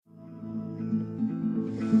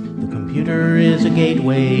computer is a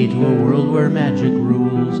gateway to a world where magic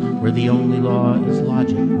rules, where the only law is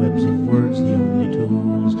logic, webs of words the only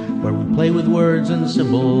tools, where we play with words and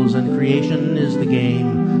symbols and creation is the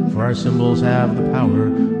game, for our symbols have the power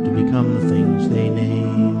to become the things they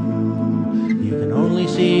name. You can only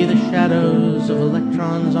see the shadows of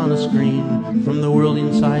electrons on a screen from the world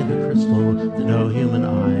inside the crystal that no human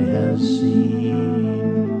eye has seen.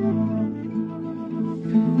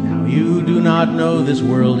 Now you do not know this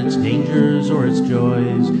world, its dangers or its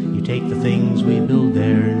joys. You take the things we build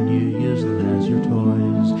there and you use them as your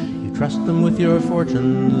toys. You trust them with your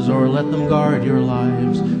fortunes or let them guard your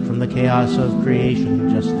lives. From the chaos of creation,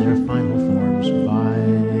 just their final form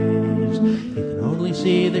survives. You can only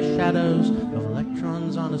see the shadows of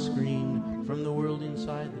electrons on a screen from the world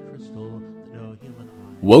inside the crystal that no human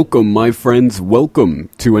eye. Welcome, my friends, welcome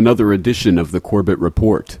to another edition of the Corbett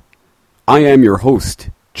Report. I am your host,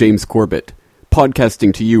 James Corbett,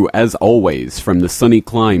 podcasting to you as always from the sunny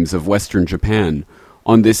climes of Western Japan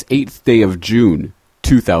on this 8th day of June,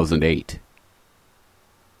 2008.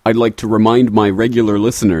 I'd like to remind my regular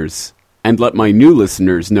listeners, and let my new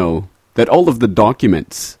listeners know, that all of the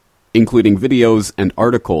documents, including videos and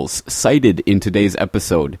articles cited in today's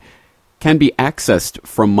episode, can be accessed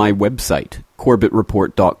from my website,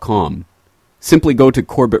 corbettreport.com. Simply go to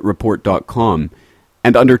corbettreport.com,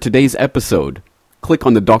 and under today's episode, click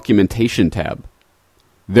on the Documentation tab.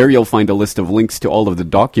 There you'll find a list of links to all of the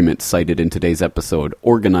documents cited in today's episode,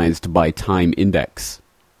 organized by time index.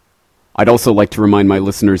 I'd also like to remind my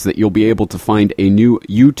listeners that you'll be able to find a new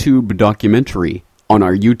YouTube documentary on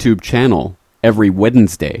our YouTube channel every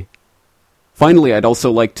Wednesday. Finally, I'd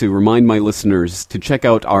also like to remind my listeners to check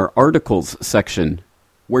out our articles section,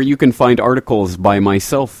 where you can find articles by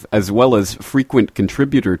myself as well as frequent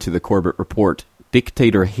contributor to the Corbett Report,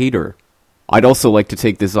 Dictator Hater. I'd also like to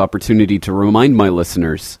take this opportunity to remind my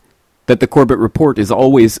listeners that the Corbett Report is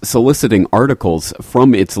always soliciting articles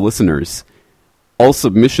from its listeners. All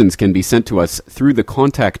submissions can be sent to us through the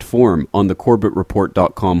contact form on the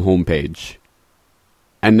corbettreport.com homepage.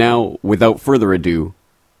 And now, without further ado,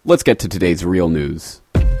 let's get to today's real news.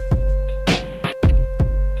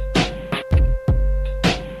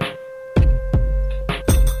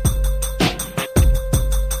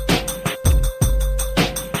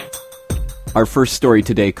 Our first story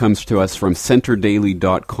today comes to us from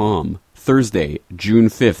CenterDaily.com, Thursday, June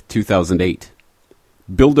 5th, 2008.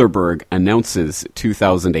 Bilderberg announces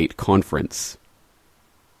 2008 conference.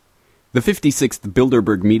 The 56th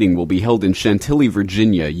Bilderberg meeting will be held in Chantilly,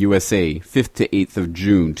 Virginia, USA, 5th to 8th of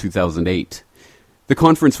June, 2008. The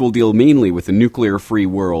conference will deal mainly with a nuclear-free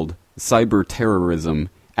world, cyber-terrorism,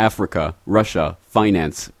 Africa, Russia,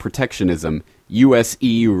 finance, protectionism,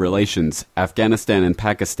 US-EU relations, Afghanistan and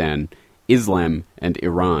Pakistan, Islam, and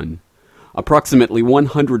Iran. Approximately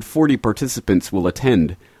 140 participants will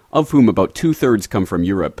attend, of whom about two-thirds come from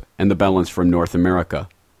Europe and the balance from North America.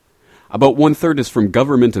 About one-third is from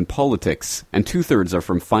government and politics, and two-thirds are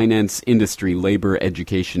from finance, industry, labor,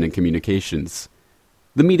 education, and communications.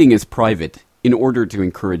 The meeting is private, in order to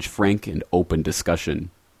encourage frank and open discussion.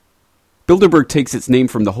 Bilderberg takes its name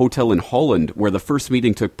from the hotel in Holland, where the first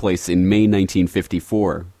meeting took place in May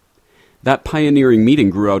 1954. That pioneering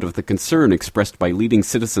meeting grew out of the concern expressed by leading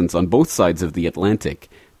citizens on both sides of the Atlantic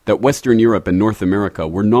that Western Europe and North America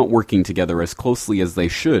were not working together as closely as they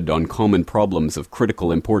should on common problems of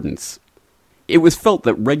critical importance. It was felt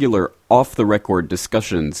that regular, off-the-record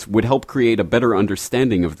discussions would help create a better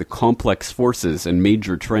understanding of the complex forces and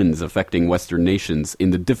major trends affecting Western nations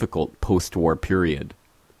in the difficult post-war period.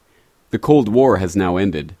 The Cold War has now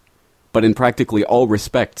ended, but in practically all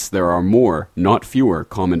respects there are more, not fewer,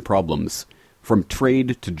 common problems, from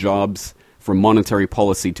trade to jobs, from monetary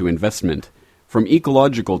policy to investment, from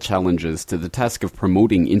ecological challenges to the task of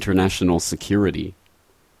promoting international security.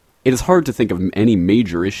 It is hard to think of any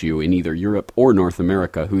major issue in either Europe or North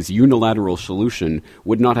America whose unilateral solution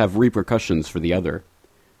would not have repercussions for the other.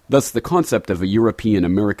 Thus, the concept of a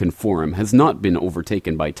European-American forum has not been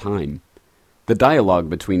overtaken by time. The dialogue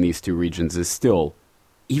between these two regions is still,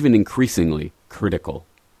 even increasingly, critical.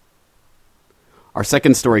 Our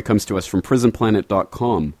second story comes to us from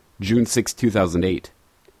prisonplanet.com, June 6, 2008.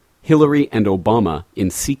 Hillary and Obama in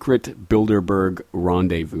secret Bilderberg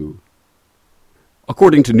rendezvous.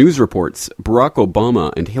 According to news reports, Barack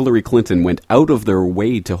Obama and Hillary Clinton went out of their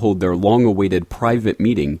way to hold their long-awaited private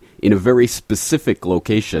meeting in a very specific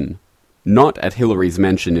location, not at Hillary's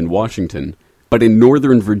mansion in Washington, but in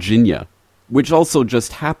Northern Virginia, which also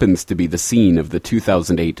just happens to be the scene of the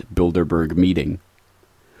 2008 Bilderberg meeting.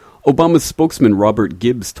 Obama's spokesman Robert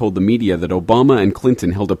Gibbs told the media that Obama and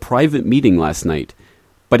Clinton held a private meeting last night,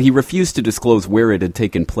 but he refused to disclose where it had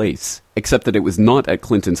taken place, except that it was not at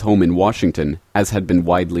Clinton's home in Washington, as had been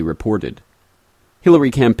widely reported.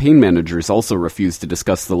 Hillary campaign managers also refused to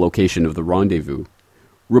discuss the location of the rendezvous.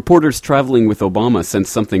 Reporters traveling with Obama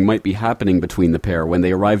sensed something might be happening between the pair when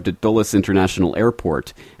they arrived at Dulles International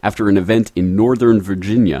Airport after an event in Northern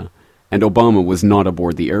Virginia, and Obama was not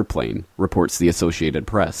aboard the airplane, reports the Associated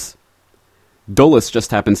Press. Dulles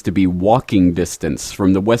just happens to be walking distance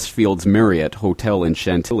from the Westfield's Marriott Hotel in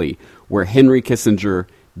Chantilly, where Henry Kissinger,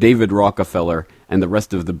 David Rockefeller, and the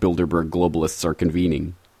rest of the Bilderberg globalists are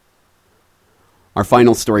convening. Our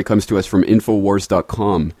final story comes to us from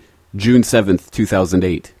Infowars.com, June 7th,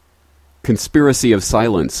 2008. Conspiracy of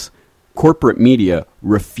silence. Corporate media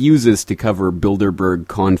refuses to cover Bilderberg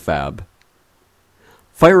confab.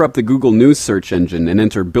 Fire up the Google News search engine and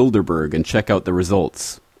enter Bilderberg and check out the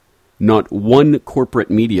results. Not one corporate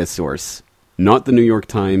media source, not the New York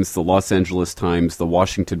Times, the Los Angeles Times, the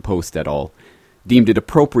Washington Post et al., deemed it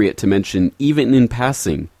appropriate to mention, even in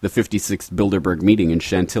passing, the 56th Bilderberg meeting in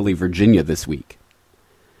Chantilly, Virginia this week.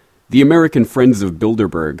 The American Friends of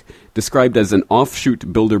Bilderberg, described as an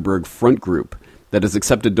offshoot Bilderberg front group that has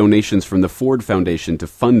accepted donations from the Ford Foundation to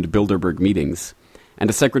fund Bilderberg meetings, and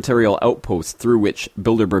a secretarial outpost through which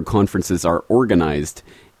Bilderberg conferences are organized,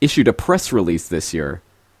 issued a press release this year,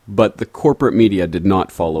 but the corporate media did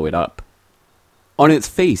not follow it up. On its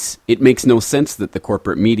face, it makes no sense that the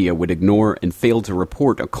corporate media would ignore and fail to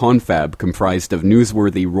report a confab comprised of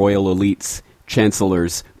newsworthy royal elites,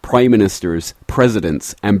 chancellors, prime ministers,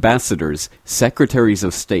 presidents, ambassadors, secretaries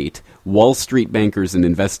of state, Wall Street bankers and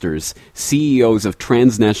investors, CEOs of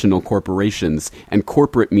transnational corporations, and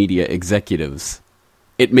corporate media executives.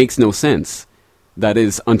 It makes no sense. That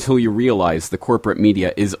is, until you realize the corporate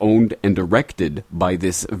media is owned and directed by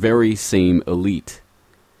this very same elite.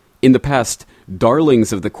 In the past,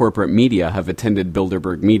 darlings of the corporate media have attended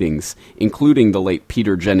Bilderberg meetings, including the late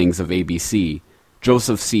Peter Jennings of ABC,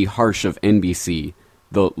 Joseph C. Harsh of NBC,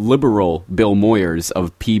 the liberal Bill Moyers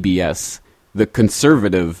of PBS, the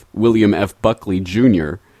conservative William F. Buckley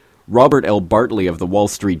Jr., Robert L. Bartley of the Wall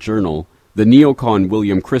Street Journal, the neocon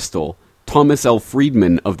William Kristol, Thomas L.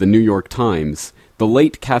 Friedman of the New York Times, the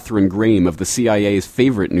late Katharine Graham of the CIA's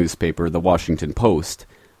favorite newspaper, The Washington Post,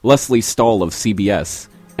 Leslie Stahl of CBS,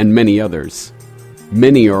 and many others.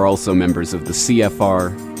 Many are also members of the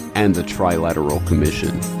CFR and the Trilateral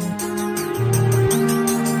Commission.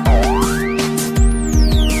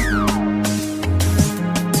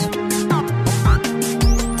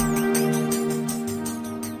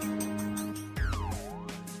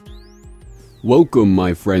 Welcome,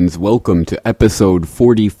 my friends, welcome to episode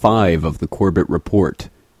 45 of the Corbett Report,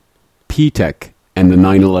 Ptech and the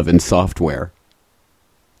 9/11 software.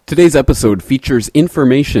 Today's episode features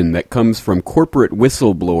information that comes from corporate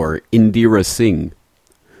whistleblower Indira Singh.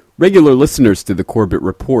 Regular listeners to the Corbett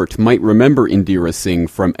Report might remember Indira Singh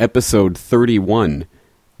from episode 31,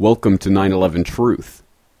 Welcome to 9/11 Truth.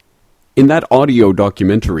 In that audio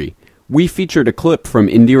documentary, we featured a clip from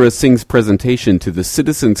Indira Singh's presentation to the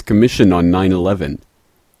Citizens Commission on 9/11.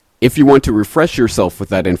 If you want to refresh yourself with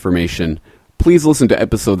that information, please listen to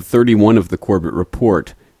episode 31 of the Corbett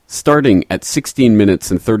Report, starting at 16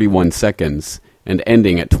 minutes and 31 seconds and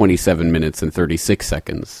ending at 27 minutes and 36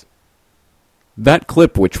 seconds. That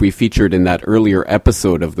clip, which we featured in that earlier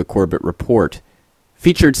episode of the Corbett Report,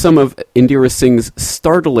 featured some of Indira Singh's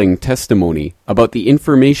startling testimony about the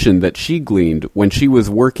information that she gleaned when she was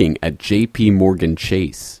working at J.P. Morgan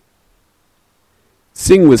Chase.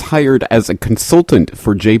 Singh was hired as a consultant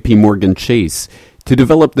for J.P. Morgan Chase to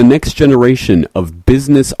develop the next generation of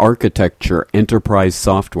business architecture enterprise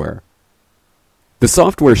software. The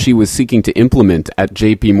software she was seeking to implement at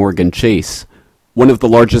J.P. Morgan Chase, one of the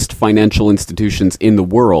largest financial institutions in the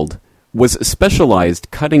world, was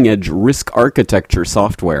specialized cutting-edge risk architecture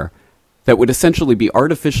software that would essentially be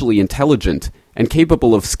artificially intelligent and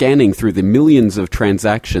capable of scanning through the millions of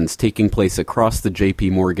transactions taking place across the J.P.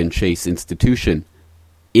 Morgan Chase institution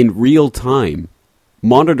in real time,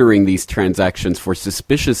 monitoring these transactions for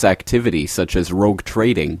suspicious activity such as rogue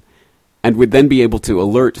trading, and would then be able to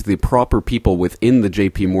alert the proper people within the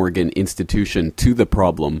J.P. Morgan institution to the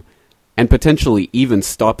problem and potentially even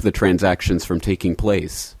stop the transactions from taking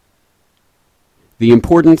place. The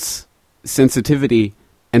importance, sensitivity,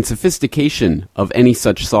 and sophistication of any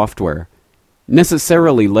such software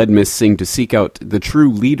necessarily led Ms. Singh to seek out the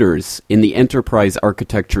true leaders in the enterprise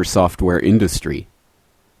architecture software industry.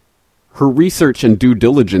 Her research and due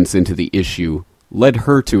diligence into the issue led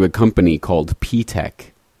her to a company called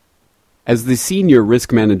Ptech. As the senior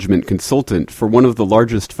risk management consultant for one of the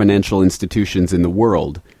largest financial institutions in the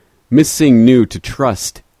world, Ms. Singh knew to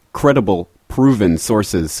trust credible, proven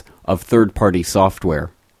sources of third-party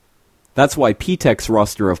software. That's why Ptech's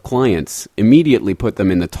roster of clients immediately put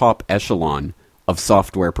them in the top echelon of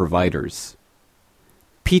software providers.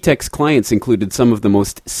 Ptech's clients included some of the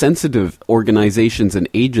most sensitive organizations and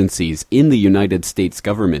agencies in the United States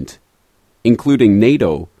government, including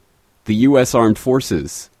NATO, the U.S. Armed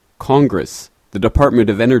Forces, Congress, the Department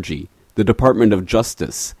of Energy, the Department of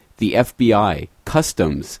Justice, the FBI,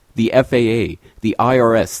 Customs, the FAA, the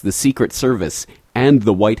IRS, the Secret Service, and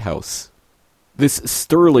the White House. This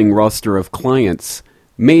sterling roster of clients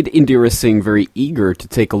made Indira Singh very eager to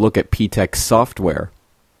take a look at Ptech's software.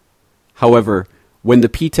 However, when the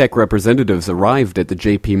Ptech representatives arrived at the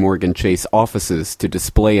J.P. Morgan Chase offices to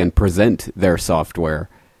display and present their software,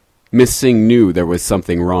 Ms. Singh knew there was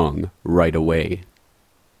something wrong right away.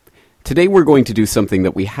 Today we're going to do something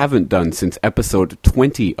that we haven't done since episode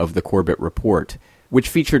 20 of the Corbett Report, which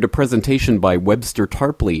featured a presentation by Webster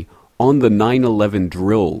Tarpley on the 9/11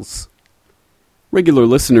 drills. Regular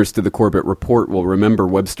listeners to the Corbett Report will remember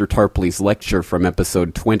Webster Tarpley's lecture from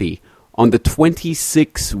episode 20 on the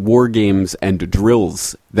 26 war games and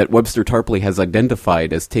drills that Webster Tarpley has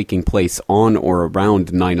identified as taking place on or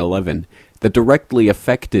around 9/11 that directly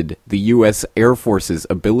affected the U.S. Air Force's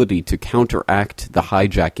ability to counteract the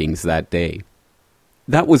hijackings that day.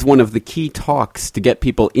 That was one of the key talks to get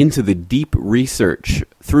people into the deep research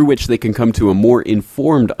through which they can come to a more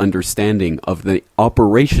informed understanding of the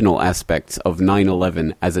operational aspects of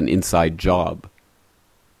 9/11 as an inside job.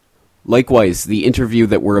 Likewise, the interview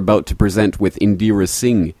that we're about to present with Indira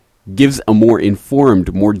Singh gives a more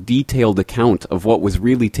informed, more detailed account of what was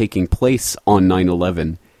really taking place on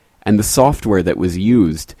 9/11 and the software that was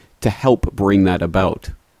used to help bring that about.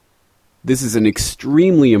 This is an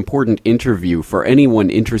extremely important interview for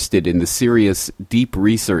anyone interested in the serious, deep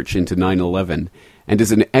research into 9/11 and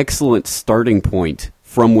is an excellent starting point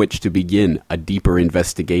from which to begin a deeper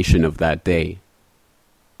investigation of that day.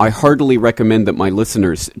 I heartily recommend that my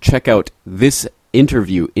listeners check out this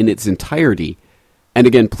interview in its entirety, and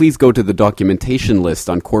again, please go to the documentation list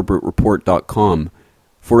on CorbettReport.com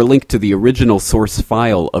for a link to the original source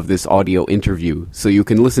file of this audio interview so you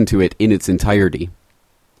can listen to it in its entirety.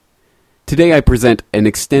 Today I present an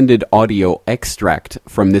extended audio extract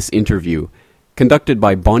from this interview conducted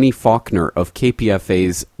by Bonnie Faulkner of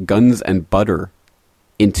KPFA's Guns and Butter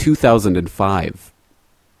in 2005.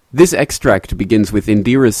 This extract begins with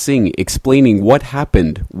Indira Singh explaining what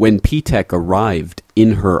happened when Ptech arrived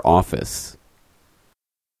in her office.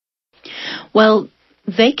 Well,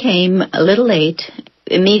 they came a little late.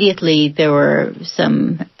 Immediately there were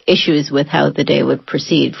some issues with how the day would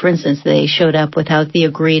proceed. For instance, they showed up without the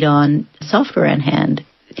agreed-on software in hand.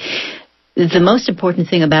 The most important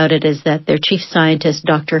thing about it is that their chief scientist,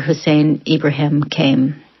 Dr. Hussein Ibrahim,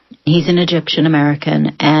 came. He's an Egyptian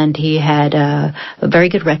American, and he had a very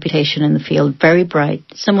good reputation in the field, very bright,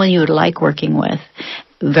 someone you would like working with,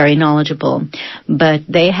 very knowledgeable. But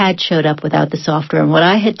they had showed up without the software, and what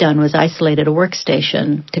I had done was isolated a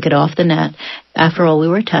workstation, took it off the net. After all, we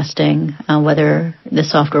were testing whether the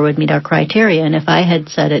software would meet our criteria, and if I had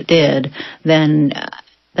said it did, then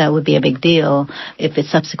that would be a big deal if it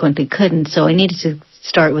subsequently couldn't. So I needed to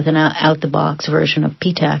start with an out-the-box version of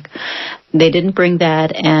Ptech. They didn't bring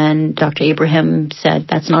that, and Dr. Ibrahim said,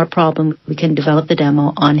 that's not a problem. We can develop the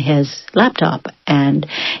demo on his laptop. And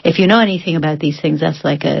if you know anything about these things, that's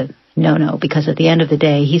like a no-no, because at the end of the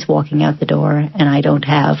day, he's walking out the door, and I don't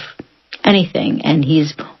have anything. And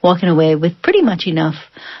he's walking away with pretty much enough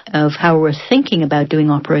of how we're thinking about doing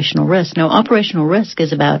operational risk. Now, operational risk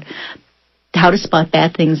is about how to spot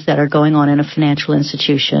bad things that are going on in a financial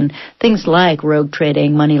institution, things like rogue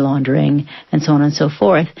trading, money laundering, and so on and so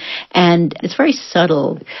forth. And it's very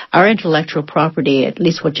subtle. Our intellectual property, at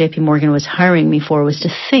least what J.P. Morgan was hiring me for, was to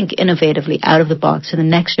think innovatively out of the box for the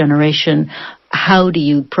next generation. How do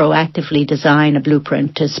you proactively design a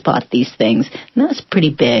blueprint to spot these things? And that's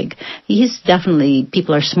pretty big.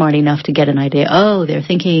 People are smart enough to get an idea, oh, they're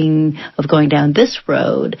thinking of going down this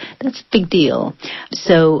road. That's a big deal.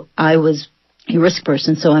 So I was a risk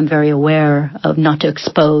person, so I'm very aware of not to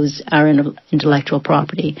expose our intellectual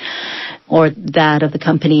property or that of the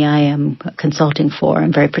company I am consulting for.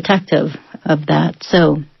 I'm very protective of that.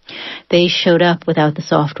 So they showed up without the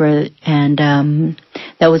software, and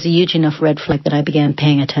that was a huge enough red flag that I began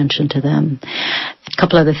paying attention to them. A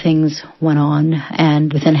couple other things went on,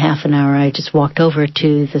 and within half an hour I just walked over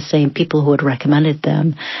to the same people who had recommended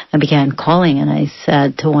them and began calling, and I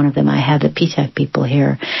said to one of them, I have the Ptech people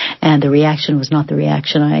here, and the reaction was not the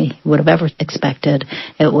reaction I would have ever expected.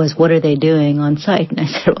 It was, what are they doing on site? And I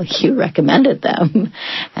said, well, you recommended them.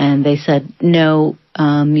 And they said, no,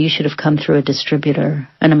 you should have come through a distributor,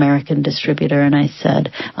 an American distributor. And I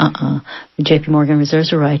said, JP Morgan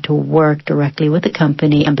reserves a right to work directly with the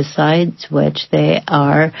company, and besides which they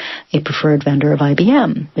are a preferred vendor of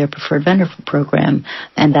IBM. They're a preferred vendor program,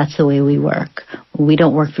 and that's the way we work. We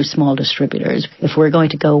don't work through small distributors. If we're going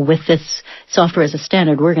to go with this software as a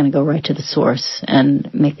standard, we're going to go right to the source and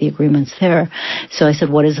make the agreements there. So I said,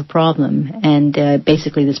 what is the problem? And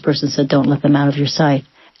basically this person said, don't let them out of your sight.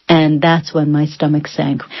 And that's when my stomach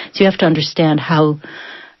sank. So you have to understand how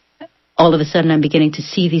all of a sudden I'm beginning to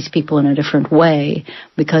see these people in a different way,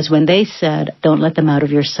 because when they said, don't let them out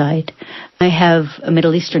of your sight, I have a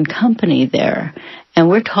Middle Eastern company there, and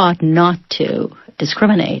we're taught not to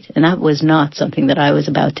discriminate, and that was not something that I was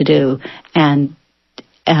about to do. And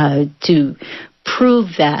to prove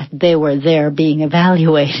that they were there being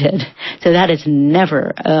evaluated. So that is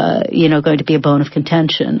never, going to be a bone of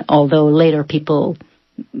contention, although later people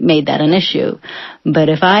made that an issue. But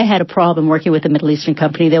if I had a problem working with a Middle Eastern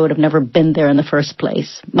company, they would have never been there in the first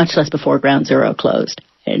place, much less before Ground Zero closed.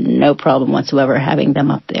 And no problem whatsoever having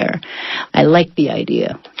them up there. I like the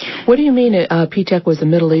idea. What do you mean Ptech was a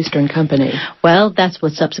Middle Eastern company? Well, that's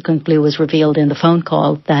what subsequently was revealed in the phone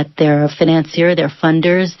call, that their financier, their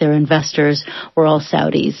funders, their investors were all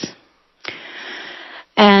Saudis.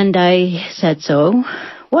 And I said, so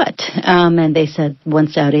what? And they said one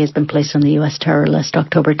Saudi has been placed on the U.S. terror list,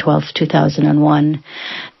 October 12th, 2001.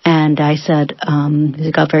 And I said,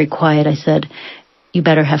 it got very quiet. I said, you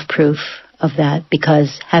better have proof of that,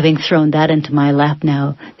 because having thrown that into my lap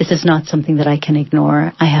now, this is not something that I can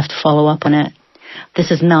ignore. I have to follow up on it. This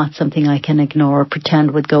is not something I can ignore or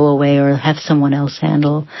pretend would go away or have someone else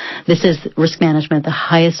handle. This is risk management at the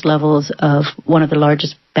highest levels of one of the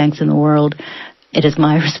largest banks in the world. It is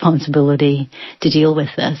my responsibility to deal with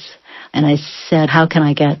this. And I said, how can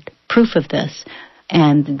I get proof of this?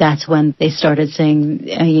 And that's when they started saying,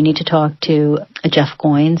 you need to talk to Jeff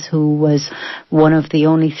Goins, who was one of the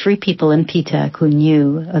only 3 people in Ptech who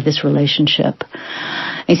knew of this relationship.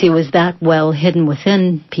 You see, it was that well hidden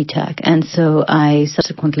within Ptech. And so I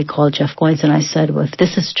subsequently called Jeff Goins and I said, well, if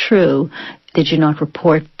this is true, did you not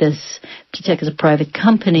report this? Ptech is a private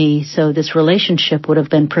company, so this relationship would have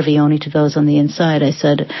been privy only to those on the inside. I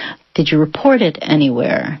said, did you report it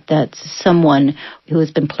anywhere that someone who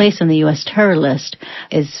has been placed on the U.S. terror list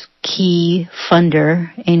is key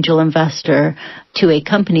funder, angel investor to a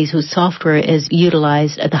company whose software is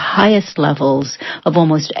utilized at the highest levels of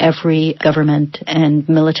almost every government and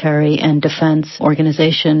military and defense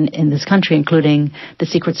organization in this country, including the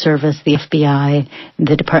Secret Service, the FBI,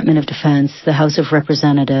 the Department of Defense, the House of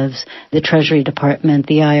Representatives, the Treasury Department,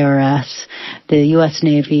 the IRS, the U.S.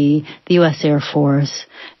 Navy, the U.S. Air Force,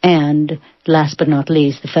 and last but not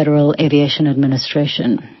least, the Federal Aviation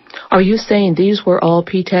Administration. Are you saying these were all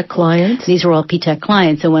Ptech clients? These were all Ptech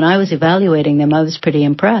clients, and when I was evaluating them, I was pretty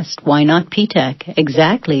impressed. Why not Ptech?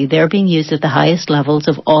 Exactly. They're being used at the highest levels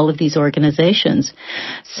of all of these organizations.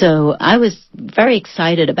 So I was very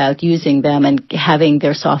excited about using them and having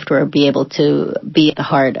their software be able to be at the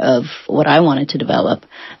heart of what I wanted to develop.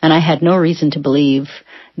 And I had no reason to believe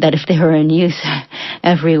that if they were in use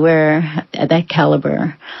everywhere at that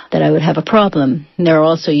caliber, that I would have a problem. They're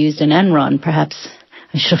also used in Enron, perhaps.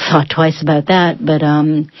 I should have thought twice about that, but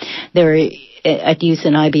they're at use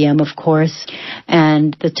in IBM, of course,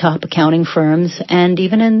 and the top accounting firms, and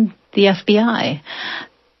even in the FBI.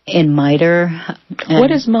 In MITRE.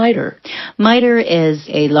 What is MITRE? MITRE is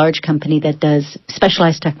a large company that does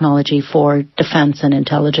specialized technology for defense and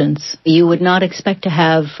intelligence. You would not expect to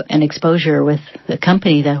have an exposure with a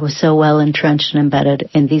company that was so well entrenched and embedded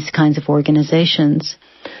in these kinds of organizations.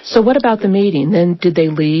 So what about the meeting? Then did they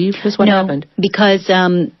leave? What happened? Because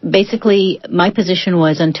basically my position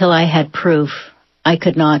was until I had proof, I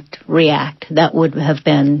could not react. That would have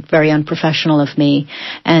been very unprofessional of me.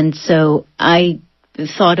 And so I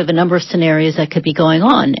thought of a number of scenarios that could be going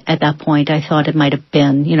on. At that point, I thought it might have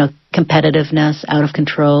been, competitiveness, out of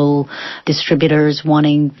control, distributors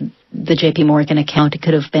wanting the JP Morgan account. It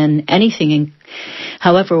could have been anything.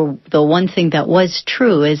 However, the one thing that was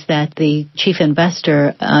true is that the chief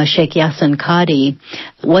investor, Sheikh Yassin Qadi,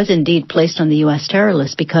 was indeed placed on the U.S. terror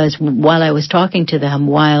list, because while I was talking to them,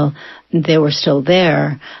 while they were still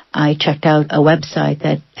there, I checked out a website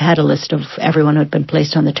that had a list of everyone who had been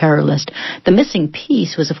placed on the terror list. The missing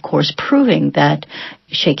piece was, of course, proving that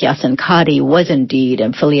Sheikh Yassin Qadi was indeed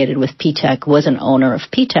affiliated with Ptech, was an owner of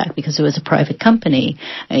Ptech, because it was a private company.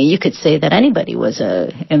 You could say that anybody was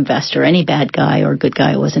an investor, any bad guy or good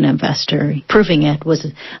guy was an investor. Proving it was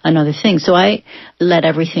another thing. So I let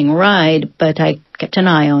everything ride, but I kept an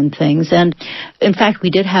eye on things. And in fact, we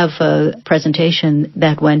did have a presentation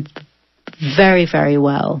that went very, very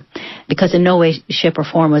well, because in no way, shape, or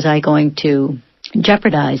form was I going to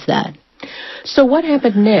jeopardize that. So what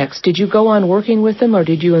happened next? Did you go on working with them, or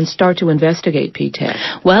did you start to investigate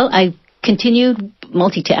Ptech? Well, I continued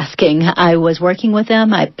multitasking. I was working with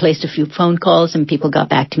them. I placed a few phone calls, and people got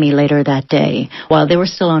back to me later that day while they were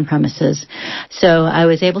still on premises. So I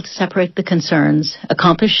was able to separate the concerns,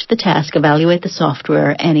 accomplish the task, evaluate the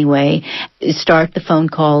software anyway, start the phone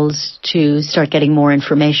calls to start getting more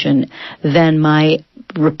information. Then my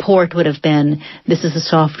report would have been, this is the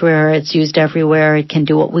software, it's used everywhere, it can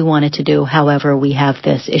do what we want it to do. However, we have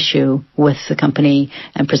this issue with the company,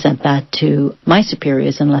 and present that to my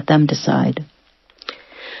superiors and let them decide.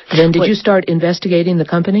 Then did you start investigating the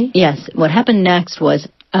company? Yes. What happened next was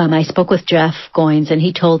I spoke with Jeff Goins, and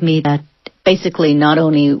he told me that basically not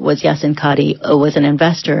only was Yassin Kadi was an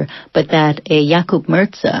investor, but that a Jakub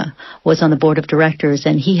Mirza was on the board of directors,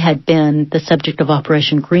 and he had been the subject of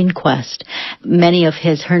Operation Green Quest. Many of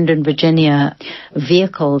his Herndon, Virginia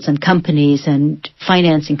vehicles and companies and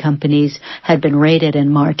financing companies had been raided in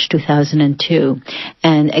March 2002.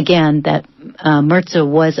 And again, that Mirza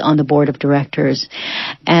was on the board of directors.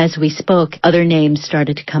 As we spoke, other names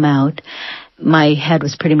started to come out. My head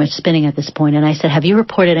was pretty much spinning at this point, and I said, have you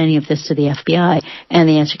reported any of this to the FBI? And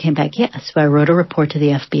the answer came back, yes. So I wrote a report to the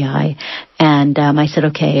FBI, and I said,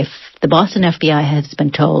 okay, if the Boston FBI has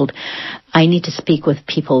been told, I need to speak with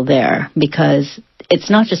people there, because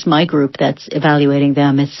it's not just my group that's evaluating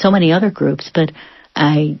them, it's so many other groups, but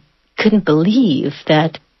I couldn't believe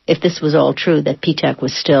that if this was all true, that Ptech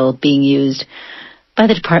was still being used by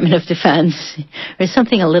the Department of Defense. There's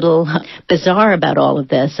something a little bizarre about all of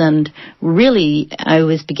this, and really I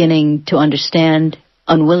was beginning to understand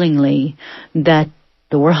unwillingly that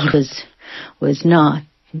the world was not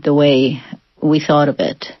the way we thought of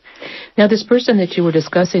it. Now, this person that you were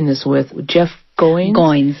discussing this with, Jeff Goins?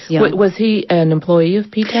 Goins, yeah. Was he an employee of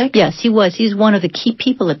Ptech? Yes, he was. He's one of the key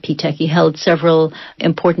people at Ptech. He held several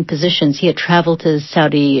important positions. He had traveled to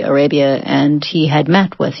Saudi Arabia, and he had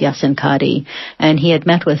met with Yassin Kadi, and he had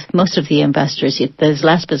met with most of the investors. His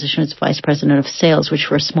last position was vice president of sales, which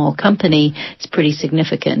for a small company is pretty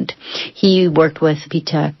significant. He worked with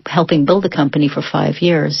Ptech, helping build the company for 5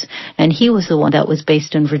 years, and he was the one that was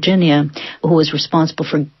based in Virginia, who was responsible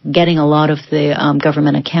for getting a lot of the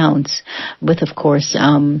government accounts with, of course,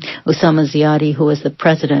 Osama Ziadi, who was the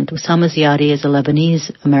president. Osama Ziadi is a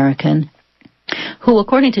Lebanese American who,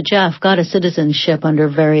 according to Jeff, got a citizenship under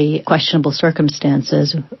very questionable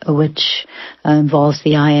circumstances, which involves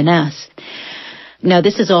the INS. Now,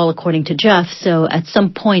 this is all according to Jeff, so at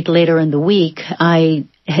some point later in the week, I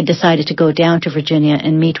had decided to go down to Virginia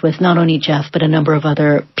and meet with not only Jeff, but a number of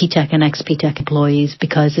other Ptech and ex-Ptech employees,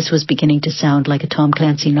 because this was beginning to sound like a Tom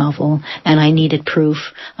Clancy novel, and I needed proof.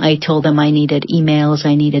 I told them I needed emails,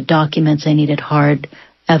 I needed documents, I needed hard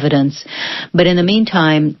evidence. But in the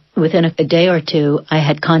meantime, within a day or two, I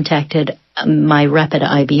had contacted my rep at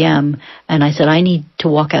IBM, and I said, I need to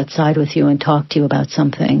walk outside with you and talk to you about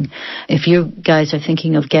something. If you guys are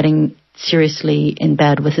thinking of getting seriously in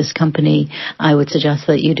bed with this company, I would suggest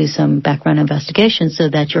that you do some background investigation so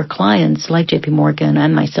that your clients, like JP Morgan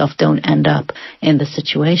and myself, don't end up in the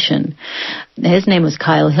situation. His name was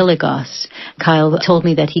Kyle Hilligos. Kyle told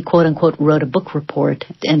me that he, quote-unquote, wrote a book report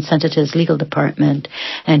and sent it to his legal department,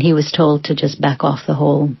 and he was told to just back off the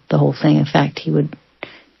whole thing. In fact, he would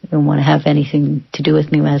don't want to have anything to do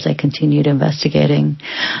with me as I continued investigating.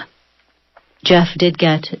 Jeff did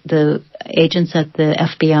get the agents at the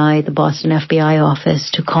FBI, the Boston FBI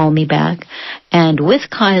office, to call me back. And with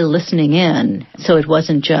Kyle listening in, so it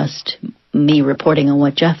wasn't just me reporting on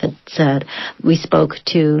what Jeff had said, we spoke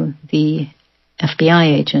to the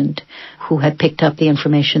FBI agent who had picked up the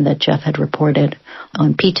information that Jeff had reported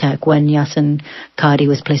on Ptech when Yassin Kadi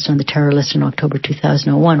was placed on the terror list in October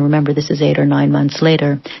 2001. Remember, this is 8 or 9 months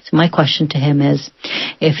later. So my question to him is,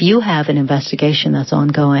 if you have an investigation that's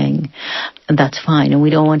ongoing, that's fine, and we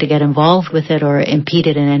don't want to get involved with it or impede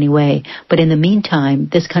it in any way. But in the meantime,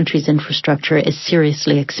 this country's infrastructure is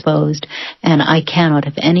seriously exposed, and I cannot,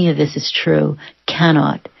 if any of this is true,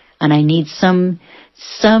 cannot, and I need some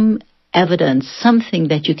evidence, something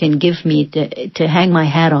that you can give me to hang my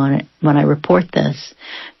hat on it when I report this,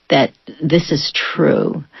 that this is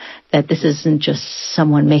true, that this isn't just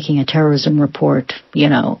someone making a terrorism report,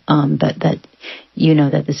 that you know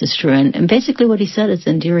that this is true. And basically what he said is,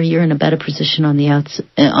 Indira, you're in a better position on the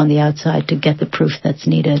outside to get the proof that's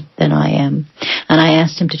needed than I am. And I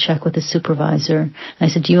asked him to check with his supervisor. I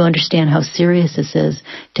said, do you understand how serious this is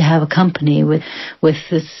to have a company with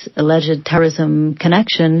this alleged terrorism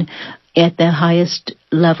connection at the highest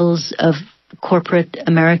levels of corporate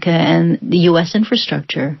America and the U.S.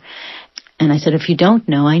 infrastructure? And I said, if you don't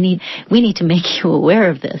know, we need to make you aware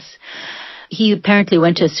of this. He apparently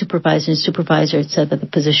went to a supervisor, and the supervisor had said that the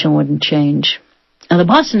position wouldn't change. Now, the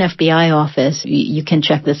Boston FBI office, you can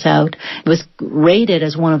check this out, was rated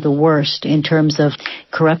as one of the worst in terms of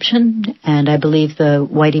corruption, and I believe the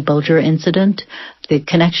Whitey Bulger incident, the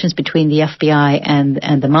connections between the FBI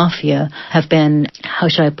and the mafia have been, how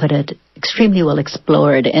should I put it, extremely well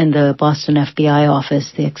explored in the Boston FBI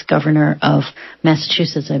office, the ex-governor of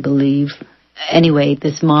Massachusetts, I believe. Anyway,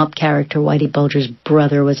 this mob character, Whitey Bulger's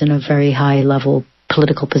brother, was in a very high-level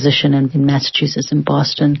political position in Massachusetts and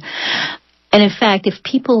Boston. And in fact, if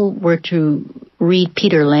people were to read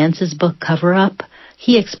Peter Lance's book, Cover Up,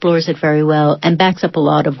 he explores it very well and backs up a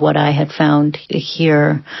lot of what I had found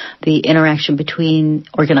here, the interaction between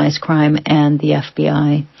organized crime and the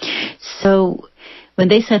FBI. So when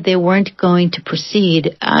they said they weren't going to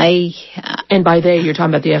proceed, And by they, you're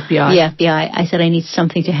talking about the FBI? The FBI. I said, I need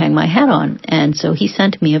something to hang my hat on. And so he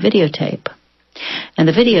sent me a videotape. And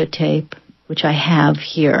the videotape, which I have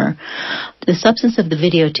here, the substance of the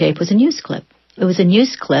videotape was a news clip. It was a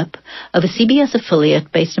news clip of a CBS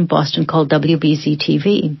affiliate based in Boston called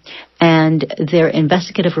WBZ-TV. And their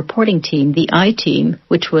investigative reporting team, the I-Team,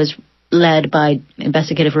 which was led by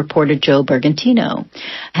investigative reporter Joe Bergantino,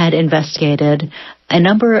 had investigated a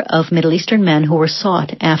number of Middle Eastern men who were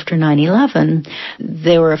sought after 9/11.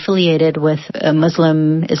 They were affiliated with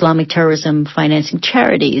Muslim Islamic terrorism financing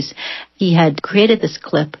charities. He had created this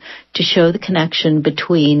clip to show the connection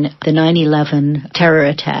between the 9/11 terror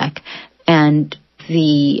attack and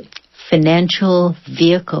the financial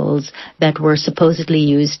vehicles that were supposedly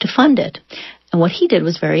used to fund it. And what he did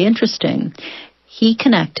was very interesting.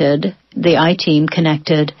 The I-Team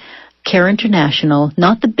connected CARE International,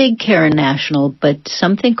 not the big CARE International, but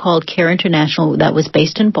something called CARE International that was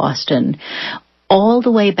based in Boston, all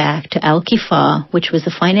the way back to Al-Qifa, which was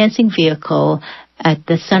the financing vehicle at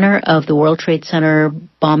the center of the World Trade Center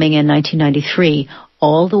bombing in 1993,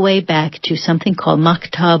 all the way back to something called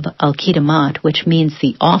Maktab al-Khidmat, which means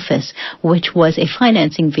the office, which was a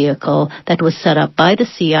financing vehicle that was set up by the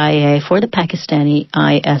CIA for the Pakistani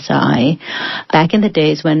ISI back in the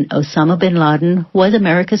days when Osama bin Laden was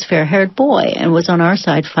America's fair-haired boy and was on our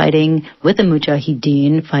side fighting with the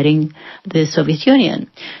Mujahideen, fighting the Soviet Union.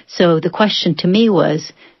 So the question to me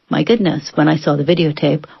was, my goodness, when I saw the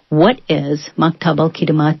videotape, what is Maktab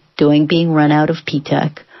al-Khidmat doing being run out of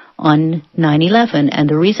Ptech on 9/11? And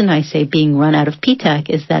the reason I say being run out of Ptech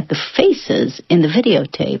is that the faces in the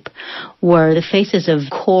videotape were the faces of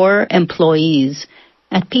core employees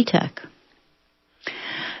at Ptech.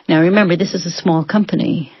 Now remember, this is a small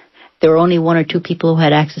company. There were only one or two people who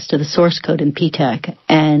had access to the source code in Ptech,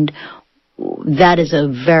 and that is a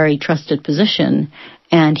very trusted position,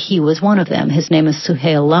 and he was one of them. His name is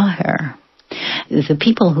Suhail Laher. The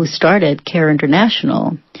people who started CARE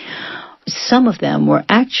International, some of them were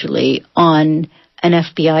actually on an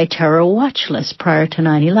FBI terror watch list prior to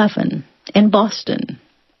 9/11 in Boston.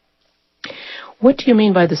 What do you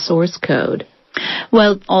mean by the source code?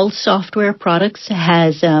 Well, all software products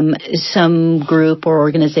has some group or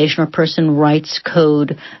organization or person writes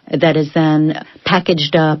code that is then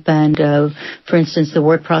packaged up and, for instance, the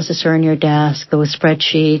word processor in your desk, the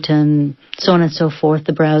spreadsheet, and so on and so forth,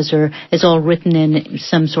 the browser, is all written in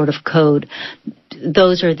some sort of code.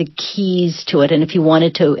 Those are the keys to it. And if you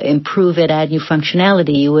wanted to improve it, add new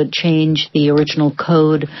functionality, you would change the original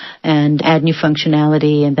code and add new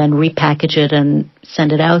functionality and then repackage it and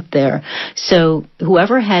send it out there. So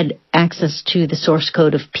whoever had access to the source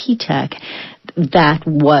code of Ptech, that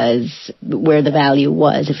was where the value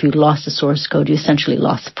was. If you lost the source code, you essentially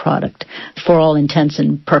lost the product for all intents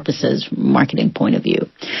and purposes, marketing point of view.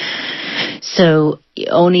 So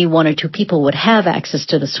only one or two people would have access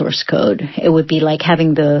to the source code. It would be like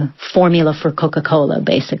having the formula for Coca-Cola,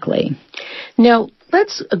 basically. Now,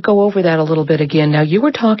 let's go over that a little bit again. Now, you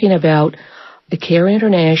were talking about the CARE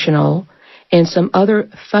International and some other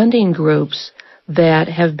funding groups that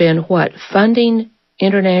have been, funding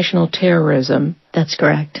international terrorism. That's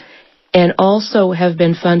correct. And also have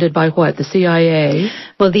been funded by the CIA?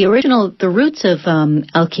 Well, the roots of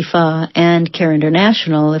Al-Qifa and CARE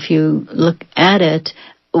International, if you look at it,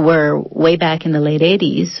 were way back in the late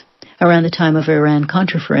 80s, around the time of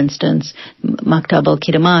Iran-Contra, for instance. Maktab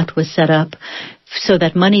al-Khidmat was set up so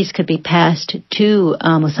that monies could be passed to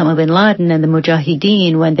Osama bin Laden and the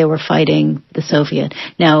Mujahideen when they were fighting the Soviet.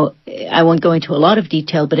 Now, I won't go into a lot of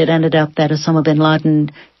detail, but it ended up that Osama bin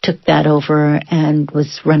Laden took that over and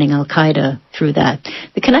was running Al-Qaeda through that.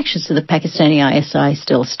 The connections to the Pakistani ISI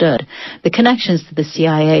still stood. The connections to the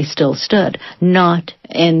CIA still stood, not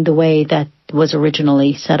in the way that was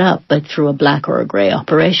originally set up, but through a black or a gray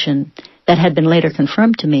operation. that had been later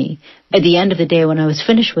confirmed to me. At the end of the day, when I was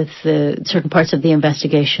finished with certain parts of the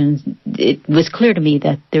investigation, it was clear to me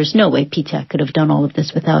that there's no way Ptech could have done all of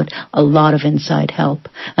this without a lot of inside help.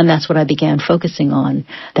 And that's what I began focusing on,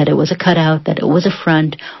 that it was a cutout, that it was a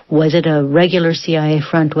front. Was it a regular CIA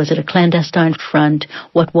front? Was it a clandestine front?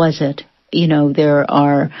 What was it? You know, there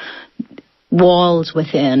are walls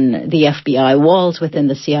within the FBI, walls within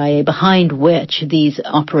the CIA, behind which these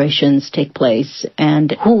operations take place.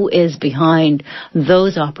 And who is behind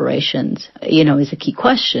those operations, you know, is a key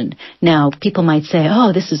question. Now, people might say,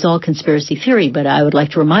 oh, this is all conspiracy theory, but I would like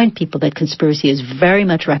to remind people that conspiracy is very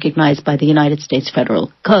much recognized by the United States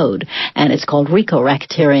Federal Code, and it's called RICO,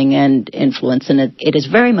 racketeering and influence, and it is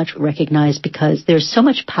very much recognized because there's so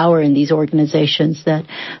much power in these organizations that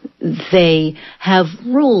they have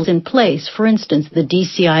rules in place. For instance, the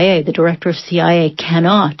DCIA, the director of CIA,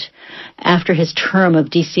 cannot, after his term of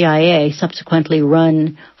DCIA, subsequently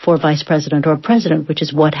run for vice president or president, which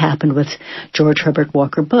is what happened with George Herbert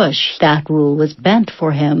Walker Bush. That rule was bent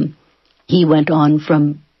for him. He went on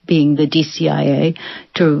from being the DCIA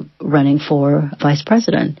to running for vice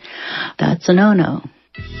president. That's a no-no.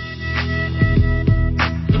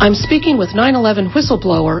 I'm speaking with 9/11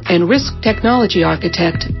 whistleblower and risk technology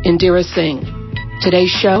architect Indira Singh. Today's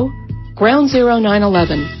show, Ground Zero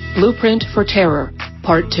 9/11, Blueprint for Terror,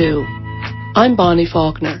 Part 2. I'm Bonnie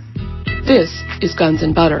Faulkner. This is Guns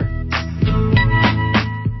and Butter.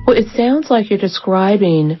 Well, it sounds like you're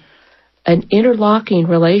describing an interlocking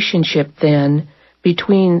relationship then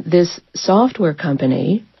between this software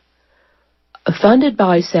company funded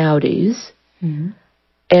by Saudis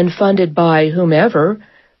and funded by whomever,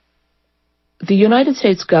 the United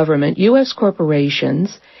States government, U.S.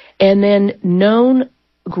 corporations, and then known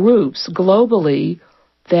groups globally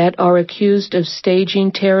that are accused of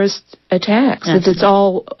staging terrorist attacks. Absolutely. It's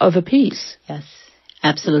all of a piece. Yes,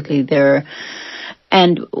 absolutely.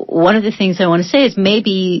 And one of the things I want to say is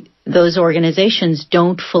maybe those organizations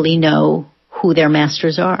don't fully know who their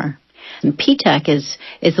masters are. And Ptech is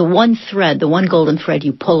the one thread, the one golden thread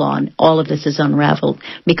you pull on. All of this is unraveled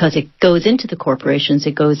because it goes into the corporations,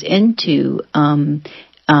 it goes into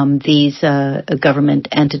these government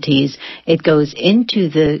entities, it goes into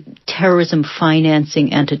the terrorism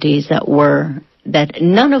financing entities that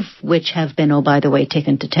none of which have been, oh, by the way,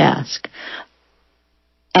 taken to task.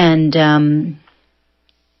 And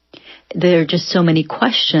there are just so many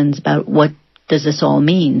questions about what does this all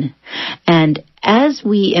mean. And as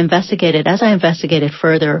I investigated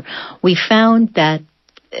further, we found that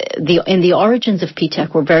the origins of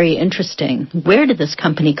Ptech were very interesting. Where did this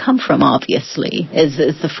company come from, obviously, is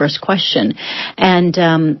the first question.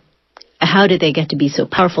 And how did they get to be so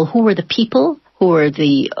powerful? Who were the people? Who were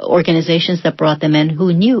the organizations that brought them in?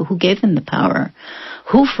 Who knew? Who gave them the power?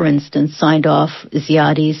 Who, for instance, signed off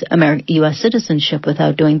Ziadi's U.S. citizenship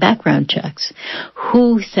without doing background checks?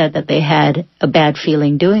 Who said that they had a bad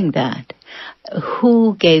feeling doing that?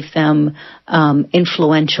 Who gave them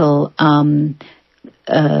influential...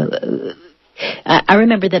 I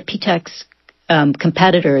remember that Ptech's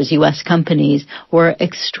competitors, U.S. companies, were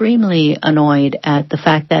extremely annoyed at the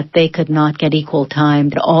fact that they could not get equal time,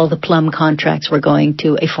 that all the plum contracts were going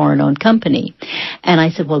to a foreign-owned company. And I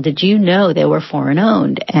said, well, did you know they were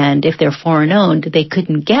foreign-owned? And if they're foreign-owned, they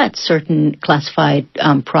couldn't get certain classified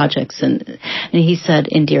projects. And he said,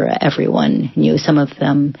 Indira, everyone knew. Some of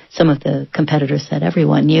the competitors said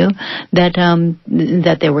everyone knew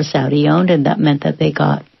that they were Saudi-owned, and that meant that they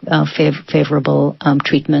got favorable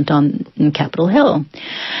treatment on Capitol Hill.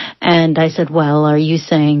 And I said, well, are you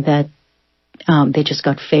saying that they just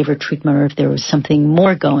got favored treatment, or if there was something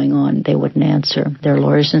more going on, they wouldn't answer? Their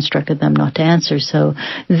lawyers instructed them not to answer, so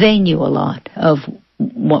they knew a lot of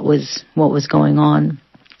what was going on.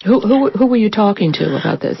 Who were you talking to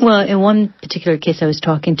about this? Well, in one particular case, I was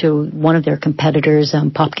talking to one of their competitors,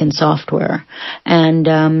 Popkin Software. And,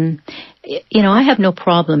 I have no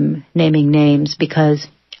problem naming names because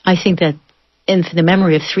I think that in the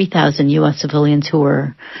memory of 3,000 U.S. civilians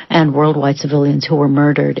and worldwide civilians who were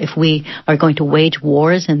murdered, if we are going to wage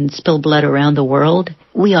wars and spill blood around the world,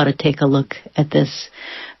 we ought to take a look at this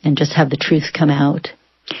and just have the truth come out.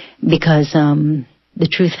 Because the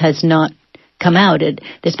truth has not come out.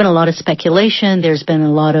 There's been a lot of speculation, there's been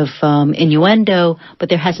a lot of innuendo, but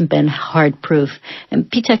there hasn't been hard proof. And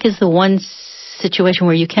Ptech is the one situation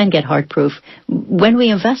where you can get hard proof. When we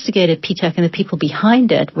investigated Ptech and the people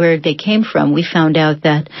behind it, where they came from, we found out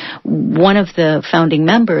that one of the founding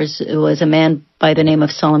members was a man by the name of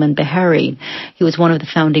Solomon Bahari. He was one of the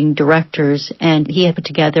founding directors, and he had put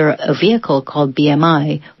together a vehicle called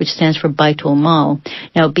BMI, which stands for Baitul Mal.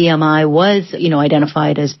 Now, BMI was,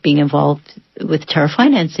 identified as being involved with terror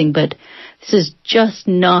financing, but This is just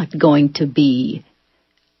not going to be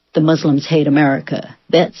the Muslims hate America.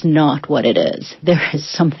 That's not what it is. There is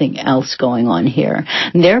something else going on here.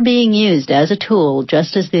 They're being used as a tool,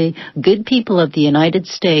 just as the good people of the United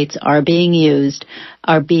States are being used,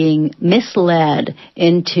 are being misled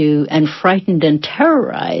into and frightened and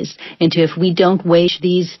terrorized into, if we don't wage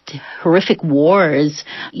these horrific wars,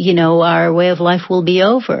 our way of life will be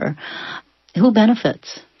over. Who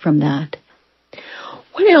benefits from that?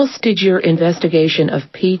 What else did your investigation of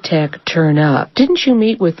Ptech turn up? Didn't you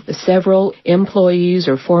meet with several employees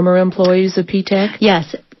or former employees of Ptech?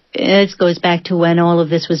 Yes. It goes back to when all of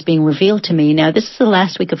this was being revealed to me. Now, this is the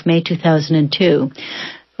last week of May 2002.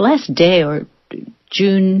 The last day, or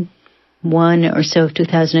June 1 or so of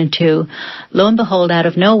 2002, lo and behold, out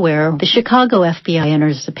of nowhere, the Chicago FBI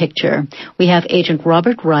enters the picture. We have Agent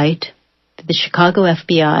Robert Wright, the Chicago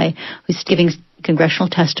FBI, who's giving congressional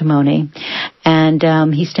testimony, and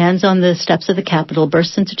he stands on the steps of the Capitol,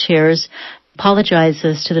 bursts into tears,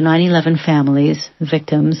 apologizes to the 9/11 families,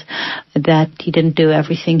 victims, that he didn't do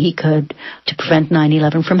everything he could to prevent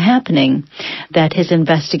 9/11 from happening, that his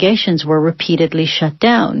investigations were repeatedly shut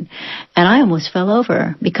down. And I almost fell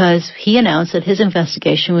over, because he announced that his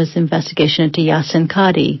investigation was the investigation into Yasin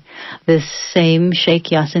Qadi, this same Sheikh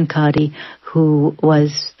Yasin Qadi who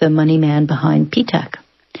was the money man behind Ptech.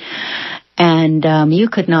 And you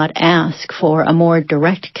could not ask for a more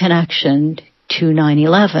direct connection to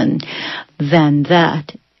 9/11 than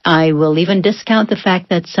that. I will even discount the fact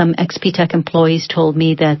that some ex-Ptech employees told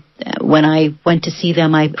me that when I went to see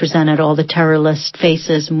them, I presented all the terror list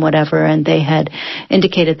faces and whatever, and they had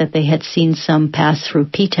indicated that they had seen some pass through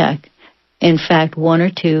Ptech. In fact, one or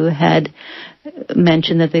two had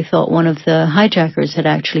mentioned that they thought one of the hijackers had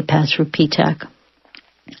actually passed through Ptech.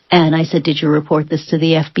 And I said, did you report this to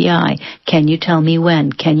the FBI? Can you tell me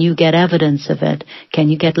when? Can you get evidence of it? Can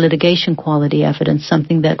you get litigation quality evidence,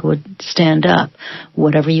 something that would stand up?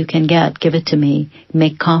 Whatever you can get, give it to me.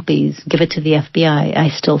 Make copies. Give it to the FBI. I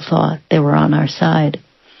still thought they were on our side.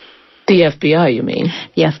 The FBI, you mean?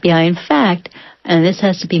 The FBI, in fact, and this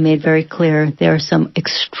has to be made very clear, there are some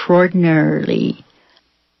extraordinarily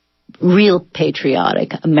real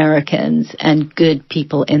patriotic Americans and good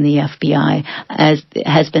people in the FBI, as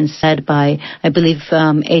has been said by, I believe,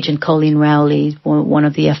 Agent Colleen Rowley, one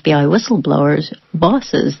of the FBI whistleblowers'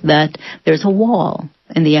 bosses, that there's a wall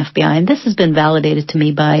in the FBI. And this has been validated to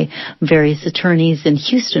me by various attorneys in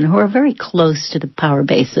Houston who are very close to the power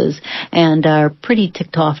bases and are pretty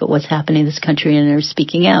ticked off at what's happening in this country and are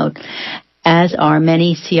speaking out, as are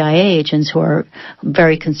many CIA agents who are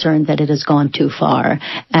very concerned that it has gone too far,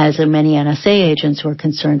 as are many NSA agents who are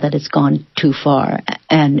concerned that it's gone too far,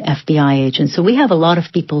 and FBI agents. So we have a lot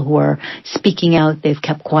of people who are speaking out. They've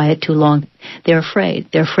kept quiet too long. They're afraid.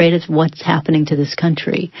 They're afraid of what's happening to this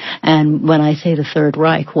country. And when I say the Third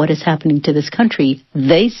Reich, what is happening to this country,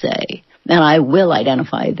 they say, and I will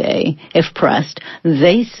identify they, if pressed,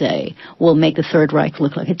 they say will make the Third Reich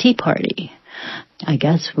look like a Tea Party. I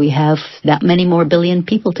guess we have that many more billion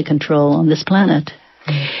people to control on this planet.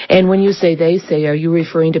 And when you say they say, are you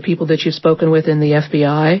referring to people that you've spoken with in the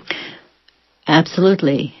FBI?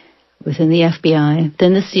 Absolutely. Within the FBI,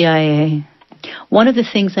 within the CIA. One of the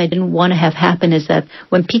things I didn't want to have happen is that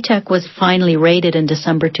when Ptech was finally raided in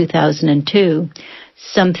December 2002,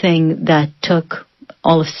 something that took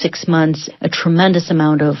all of 6 months, a tremendous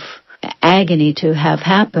amount of agony to have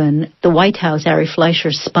happen, the White House, Ari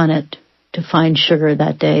Fleischer, spun it to find sugar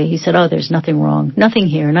that day. He said, there's nothing wrong. Nothing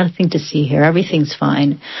here. Nothing to see here. Everything's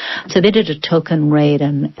fine. So they did a token raid,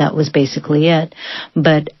 and that was basically it.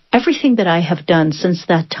 But everything that I have done since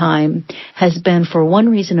that time has been for one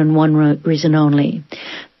reason and one reason only,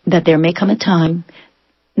 that there may come a time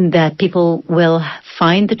that people will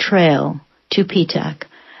find the trail to Ptech,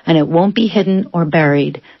 and it won't be hidden or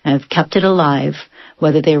buried. I've kept it alive.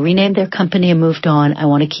 Whether they renamed their company and moved on, I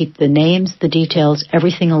want to keep the names, the details,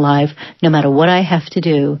 everything alive, no matter what I have to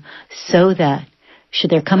do, so that should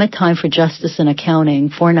there come a time for justice and accounting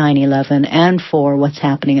for 9/11 and for what's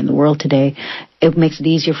happening in the world today, it makes it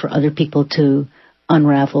easier for other people to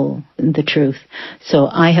unravel the truth. So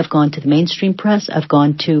I have gone to the mainstream press. I've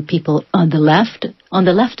gone to people on the left, on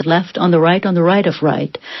the left, on the right of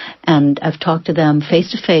right, and I've talked to them face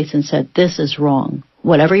to face and said, this is wrong.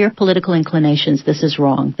 Whatever your political inclinations, this is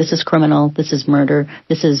wrong. This is criminal. This is murder.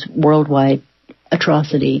 This is worldwide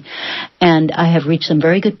atrocity. And I have reached some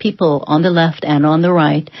very good people on the left and on the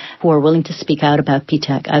right who are willing to speak out about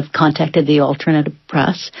Ptech. I've contacted the alternative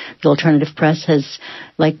press. The alternative press has,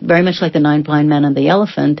 very much like the Nine Blind Men and the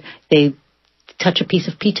Elephant, they touch a piece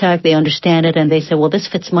of Ptech, they understand it, and they say, well, this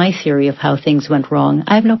fits my theory of how things went wrong.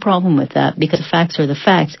 I have no problem with that because the facts are the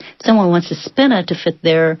facts. If someone wants to spin it to fit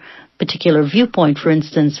their particular viewpoint, for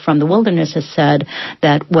instance, from the Wilderness has said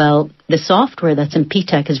that, well, the software that's in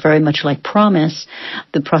Ptech is very much like PROMIS,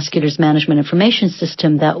 the Prosecutor's Management Information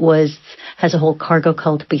System that has a whole cargo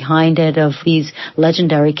cult behind it of these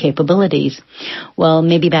legendary capabilities. Well,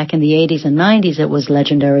 maybe back in the 80s and 90s it was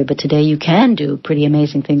legendary, but today you can do pretty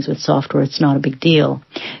amazing things with software. It's not a big deal.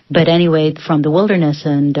 But anyway, from the Wilderness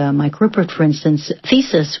and Mike Rupert, for instance,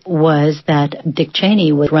 thesis was that Dick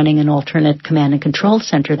Cheney was running an alternate command and control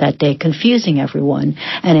center that day, confusing everyone.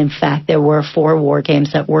 And in fact, there were 4 war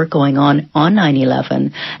games that were going on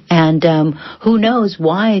 9/11. And who knows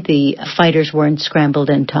why the fighters weren't scrambled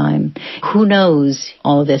in time? Who knows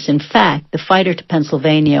all of this? In fact, the fighter to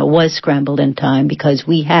Pennsylvania was scrambled in time because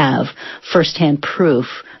we have firsthand proof,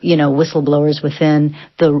 whistleblowers within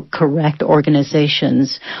the correct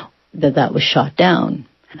organizations that was shot down.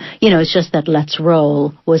 It's just that Let's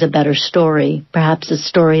Roll was a better story, perhaps a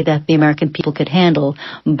story that the American people could handle.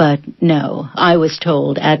 But no, I was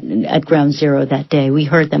told at Ground Zero that day, we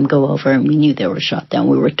heard them go over and we knew they were shot down.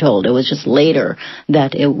 We were told. It was just later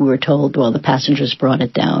that we were told, well, the passengers brought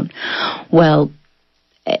it down. Well,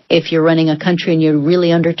 if you're running a country and you're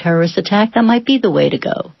really under terrorist attack, that might be the way to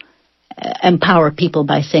go. Empower people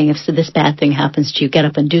by saying, if this bad thing happens to you, get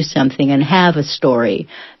up and do something and have a story.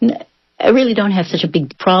 I really don't have such a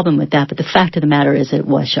big problem with that, but the fact of the matter is it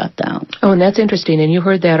was shut down. Oh, and that's interesting. And you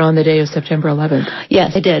heard that on the day of September 11th.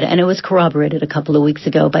 Yes, I did. And it was corroborated a couple of weeks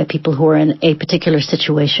ago by people who were in a particular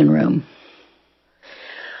situation room.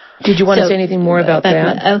 Did you want to say anything more about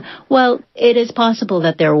that? Well, it is possible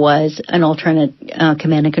that there was an alternate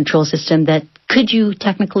command and control system that could you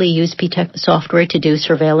technically use Ptech software to do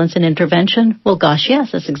surveillance and intervention? Well, gosh,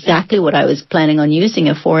 yes. That's exactly what I was planning on using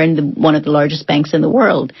it for in one of the largest banks in the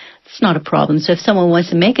world. It's not a problem. So if someone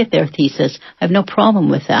wants to make it their thesis, I have no problem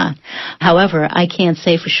with that. However, I can't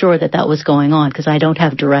say for sure that was going on because I don't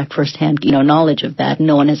have direct firsthand, knowledge of that.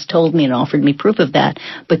 No one has told me and offered me proof of that.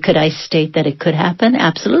 But could I state that it could happen?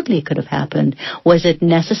 Absolutely, it could have happened. Was it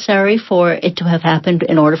necessary for it to have happened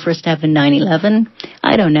in order for us to have a 9/11?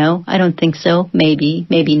 I don't know. I don't think so. Maybe,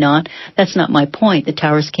 maybe not. That's not my point. The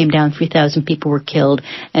towers came down, 3,000 people were killed,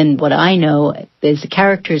 and what I know is the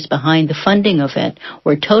characters behind the funding of it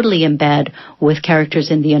were totally in bed with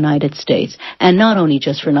characters in the United States, and not only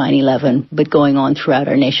just for 9/11, but going on throughout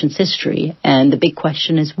our nation's history. And the big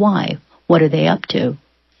question is why? What are they up to?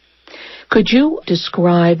 Could you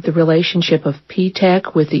describe the relationship of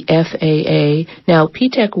Ptech with the FAA? Now,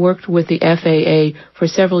 Ptech worked with the FAA for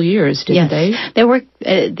several years, didn't they? They worked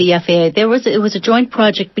the FAA. It was a joint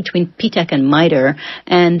project between Ptech and MITRE,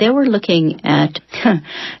 and they were looking at,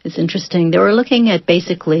 it's interesting, they were looking at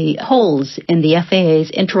basically holes in the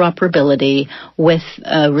FAA's interoperability with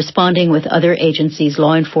responding with other agencies,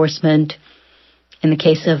 law enforcement, in the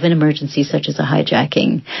case of an emergency such as a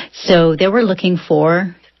hijacking. So they were looking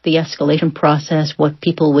for the escalation process, what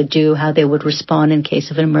people would do, how they would respond in case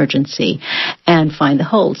of an emergency, and find the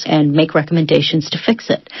holes and make recommendations to fix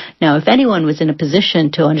it. Now, if anyone was in a position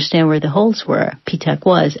to understand where the holes were, Ptech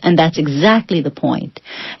was, and that's exactly the point.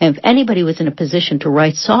 And if anybody was in a position to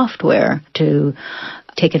write software to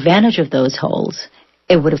take advantage of those holes,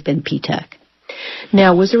 it would have been Ptech.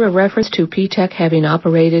 Now, was there a reference to Ptech having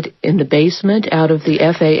operated in the basement out of the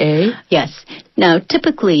FAA? Yes. Now,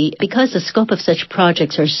 typically, because the scope of such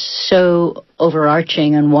projects are so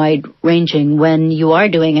overarching and wide-ranging, when you are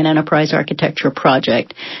doing an enterprise architecture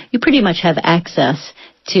project, you pretty much have access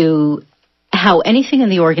to how anything in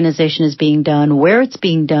the organization is being done, where it's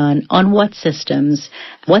being done, on what systems,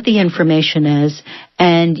 what the information is,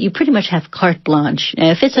 and you pretty much have carte blanche.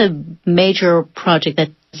 Now, if it's a major project that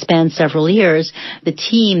spans several years, the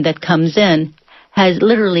team that comes in has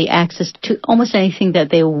literally access to almost anything that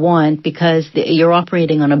they want because you're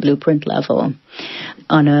operating on a blueprint level,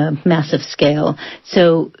 on a massive scale.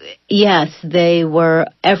 So, yes, they were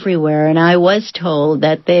everywhere, and I was told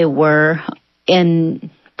that they were in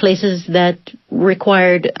places that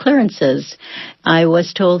required clearances. I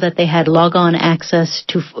was told that they had log-on access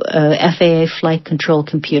to FAA flight control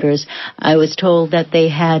computers. I was told that they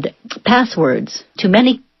had passwords to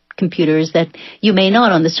many computers that you may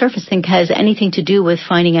not on the surface think has anything to do with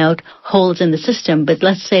finding out holes in the system. But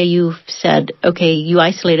let's say you've said, okay, you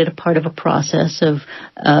isolated a part of a process, of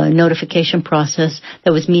a notification process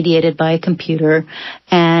that was mediated by a computer,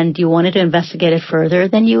 and you wanted to investigate it further,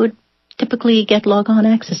 then you would typically get log-on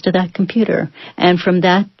access to that computer. And from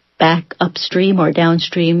that, back upstream or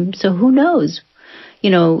downstream, so who knows?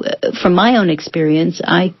 from my own experience,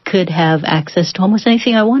 I could have access to almost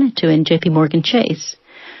anything I wanted to in JP Morgan Chase,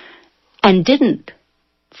 and didn't,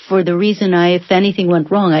 for the reason if anything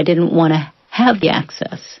went wrong, I didn't want to have the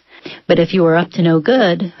access. But if you were up to no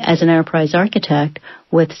good as an enterprise architect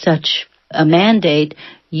with such a mandate,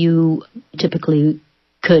 you typically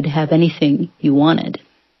could have anything you wanted,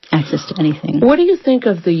 access to anything. What do you think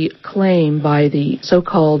of the claim by the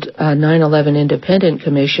so-called 9/11 Independent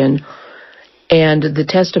Commission and the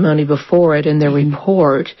testimony before it in their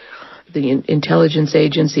report? The intelligence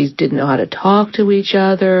agencies didn't know how to talk to each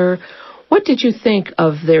other. What did you think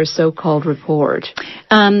of their so-called report?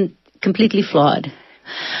 Completely flawed.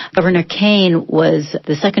 Governor Kaine was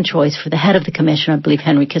the second choice for the head of the commission. I believe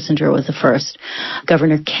Henry Kissinger was the first.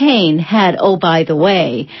 Governor Kaine had, by the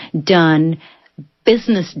way, done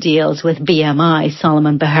business deals with BMI,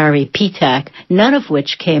 Solomon Bahari, Ptech, none of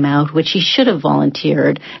which came out, which he should have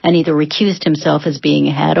volunteered and either recused himself as being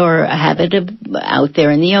a head or have it out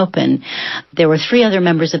there in the open. There were 3 other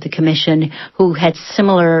members of the commission who had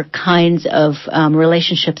similar kinds of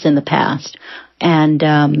relationships in the past. And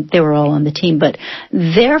they were all on the team. But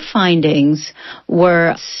their findings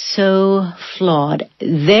were so flawed.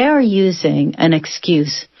 They're using an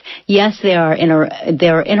excuse. Yes, there are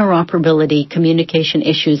interoperability communication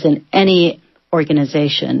issues in any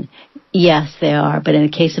organization. Yes, they are. But in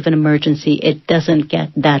the case of an emergency, it doesn't get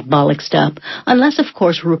that bollocksed up. Unless, of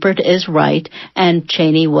course, Rupert is right and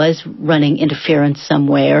Cheney was running interference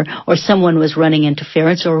somewhere, or someone was running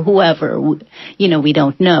interference, or whoever. We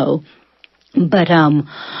don't know. But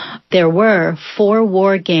there were 4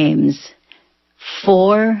 war games,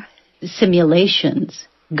 4 simulations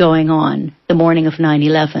going on the morning of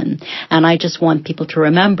 9/11. And I just want people to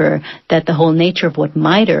remember that the whole nature of what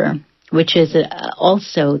MITRE, which is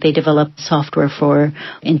also, they developed software for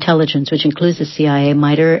intelligence, which includes the CIA,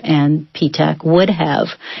 MITRE and Ptech, would have,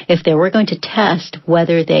 if they were going to test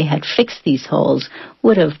whether they had fixed these holes,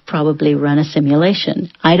 would have probably run a simulation.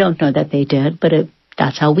 I don't know that they did, but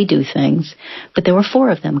that's how we do things. But there were 4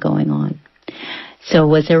 of them going on. So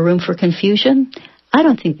was there room for confusion? I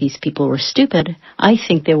don't think these people were stupid. I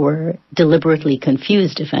think they were deliberately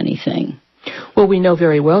confused, if anything. Well, we know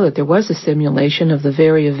very well that there was a simulation of the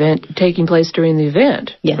very event taking place during the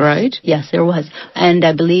event, yes. Right? Yes, there was. And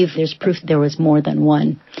I believe there's proof there was more than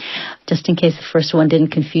one, just in case the first one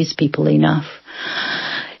didn't confuse people enough.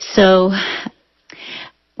 So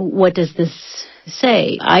what does this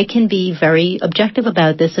say? I can be very objective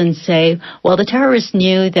about this and say, well, the terrorists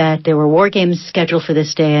knew that there were war games scheduled for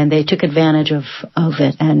this day and they took advantage of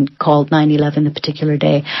it and called 9/11 the particular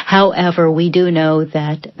day. However, we do know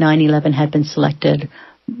that 9/11 had been selected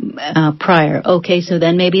prior. Okay, so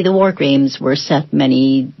then maybe the war games were set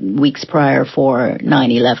many weeks prior for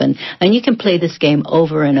 9/11. And you can play this game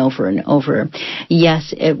over and over and over.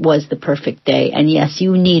 Yes, it was the perfect day. And yes,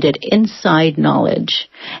 you needed inside knowledge.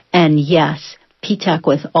 And yes, Ptech,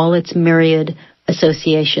 with all its myriad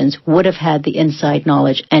associations, would have had the inside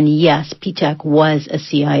knowledge. And yes, Ptech was a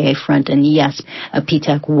CIA front. And yes,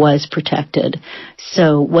 Ptech was protected.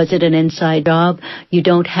 So was it an inside job? You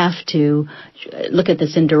don't have to look at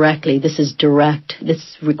this indirectly. This is direct.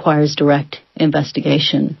 This requires direct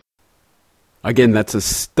investigation. Again, that's a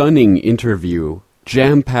stunning interview,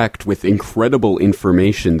 jam-packed with incredible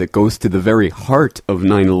information that goes to the very heart of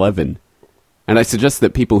 9/11. And I suggest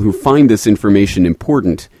that people who find this information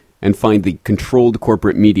important and find the controlled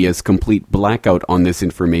corporate media's complete blackout on this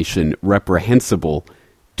information reprehensible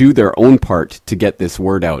do their own part to get this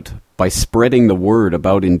word out by spreading the word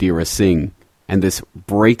about Indira Singh and this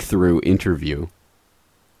breakthrough interview.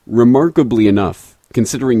 Remarkably enough,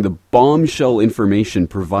 considering the bombshell information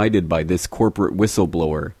provided by this corporate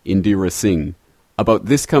whistleblower, Indira Singh, about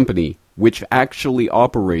this company, which actually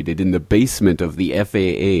operated in the basement of the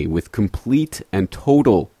FAA with complete and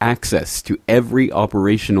total access to every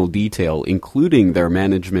operational detail, including their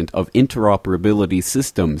management of interoperability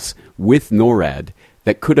systems with NORAD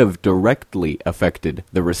that could have directly affected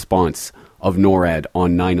the response of NORAD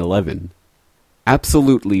on 9/11.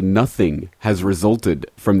 Absolutely nothing has resulted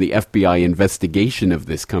from the FBI investigation of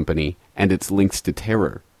this company and its links to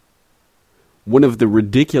terror. One of the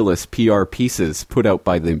ridiculous PR pieces put out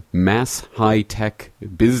by the Mass High Tech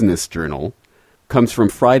Business Journal comes from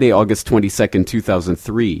Friday, August 22nd,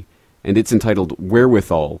 2003, and it's entitled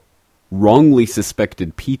Wherewithal, Wrongly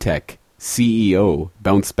Suspected Ptech CEO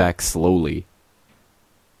Bounce Back Slowly.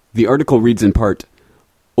 The article reads in part,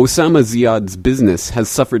 Osama Ziad's business has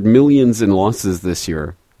suffered millions in losses this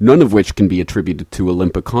year, none of which can be attributed to a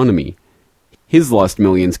limp economy. His lost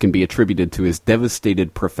millions can be attributed to his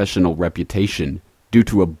devastated professional reputation due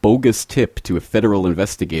to a bogus tip to federal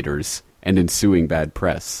investigators and ensuing bad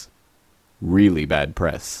press. Really bad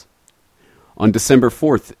press. On December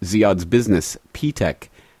 4th, Ziad's business, Ptech,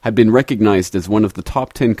 had been recognized as one of the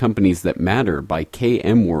top 10 companies that matter by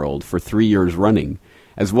KM World for 3 years running,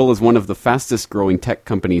 as well as one of the fastest-growing tech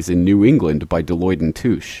companies in New England by Deloitte &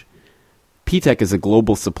 Touche. Ptech is a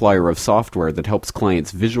global supplier of software that helps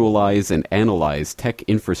clients visualize and analyze tech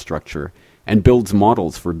infrastructure and builds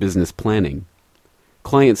models for business planning.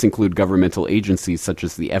 Clients include governmental agencies such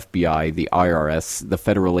as the FBI, the IRS, the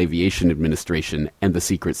Federal Aviation Administration, and the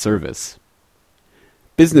Secret Service.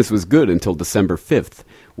 Business was good until December 5th,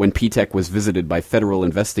 when Ptech was visited by federal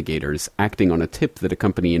investigators acting on a tip that a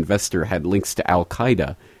company investor had links to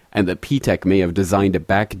Al-Qaeda and that Ptech may have designed a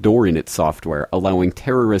back door in its software allowing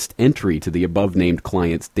terrorist entry to the above-named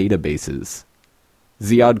clients' databases.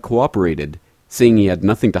 Ziad cooperated, saying he had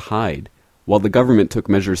nothing to hide, while the government took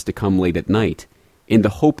measures to come late at night, in the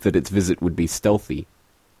hope that its visit would be stealthy.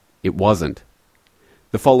 It wasn't.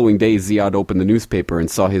 The following day, Ziad opened the newspaper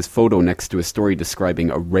and saw his photo next to a story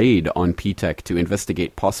describing a raid on Ptech to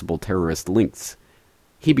investigate possible terrorist links.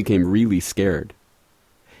 He became really scared.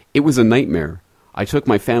 "It was a nightmare. I took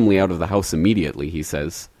my family out of the house immediately," he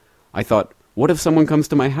says. "I thought, what if someone comes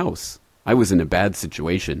to my house? I was in a bad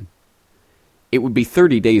situation." It would be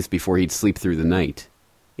 30 days before he'd sleep through the night.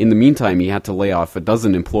 In the meantime, he had to lay off a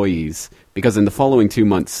dozen employees because in the following 2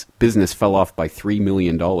 months, business fell off by $3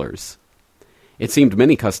 million. It seemed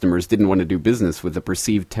many customers didn't want to do business with a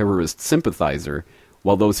perceived terrorist sympathizer,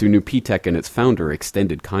 while those who knew Ptech and its founder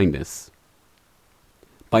extended kindness.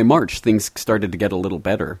 By March, things started to get a little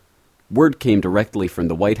better. Word came directly from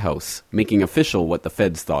the White House, making official what the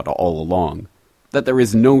feds thought all along, that there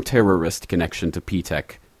is no terrorist connection to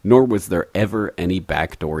Ptech, nor was there ever any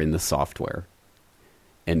backdoor in the software.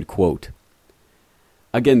 End quote.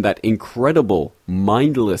 Again, that incredible,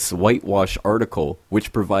 mindless whitewash article,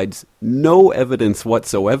 which provides no evidence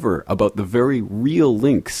whatsoever about the very real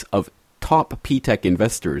links of top Ptech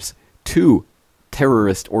investors to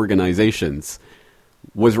terrorist organizations,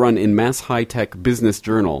 was run in Mass High-Tech Business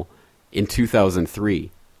Journal in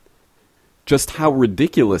 2003. Just how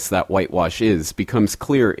ridiculous that whitewash is becomes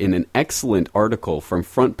clear in an excellent article from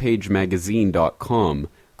FrontPageMagazine.com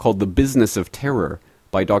called The Business of Terror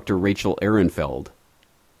by Dr. Rachel Ehrenfeld.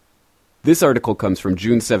 This article comes from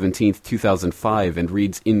June 17, 2005, and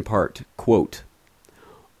reads in part, quote,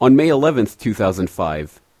 "On May 11,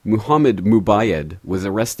 2005, Muhammad Mubayed was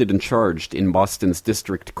arrested and charged in Boston's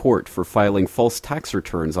District Court for filing false tax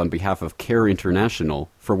returns on behalf of Care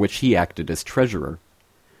International, for which he acted as treasurer.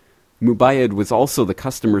 Mubayed was also the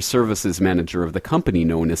customer services manager of the company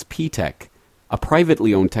known as Ptech, a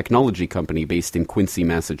privately owned technology company based in Quincy,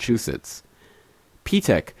 Massachusetts.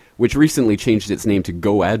 Ptech, which recently changed its name to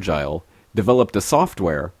Go Agile, developed a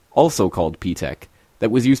software, also called Ptech,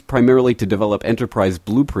 that was used primarily to develop enterprise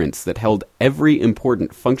blueprints that held every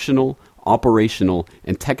important functional, operational,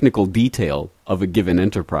 and technical detail of a given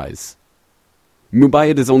enterprise.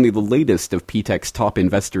 Mubayed is only the latest of Ptech's top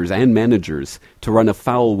investors and managers to run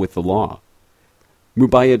afoul with the law.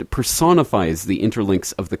 Mubayed personifies the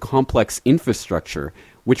interlinks of the complex infrastructure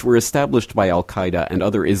which were established by Al-Qaeda and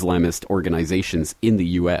other Islamist organizations in the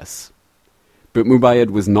U.S. But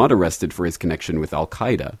Mubayed was not arrested for his connection with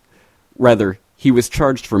Al-Qaeda. Rather, he was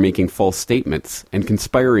charged for making false statements and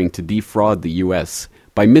conspiring to defraud the U.S.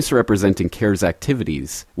 by misrepresenting CARE's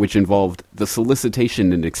activities, which involved the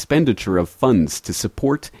solicitation and expenditure of funds to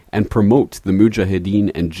support and promote the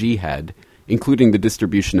Mujahideen and Jihad, including the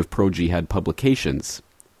distribution of pro-Jihad publications.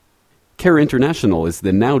 CARE International is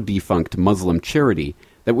the now-defunct Muslim charity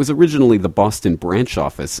that was originally the Boston branch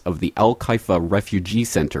office of the Al-Khaifa Refugee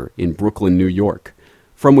Center in Brooklyn, New York,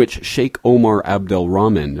 from which Sheikh Omar Abdel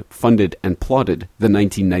Rahman funded and plotted the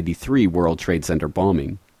 1993 World Trade Center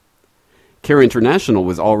bombing. CARE International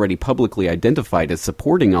was already publicly identified as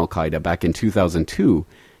supporting Al-Qaeda back in 2002,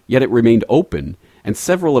 yet it remained open, and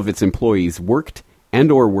several of its employees worked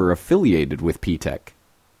and or were affiliated with Ptech.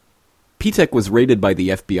 Ptech was raided by the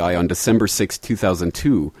FBI on December 6,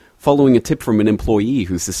 2002, following a tip from an employee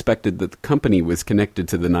who suspected that the company was connected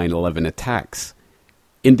to the 9/11 attacks.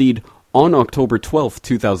 Indeed, on October 12,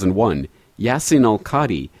 2001, Yassin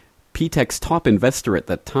Al-Qadi, Ptech's top investor at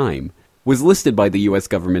that time, was listed by the U.S.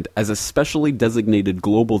 government as a specially designated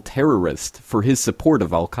global terrorist for his support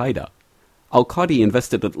of Al-Qaeda. Al-Qadi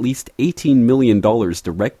invested at least $18 million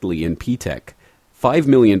directly in Ptech, $5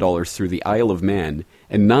 million through the Isle of Man,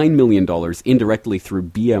 and $9 million indirectly through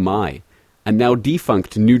BMI, a now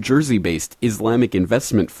defunct New Jersey-based Islamic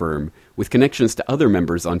investment firm with connections to other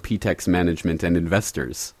members on Ptech's management and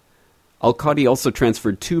investors. Al-Qadi also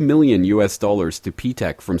transferred $2 million to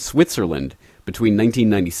Ptech from Switzerland between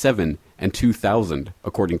 1997 and 2000,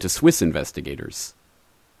 according to Swiss investigators.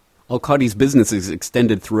 Al-Qadi's businesses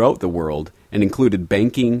extended throughout the world and included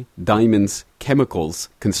banking, diamonds, chemicals,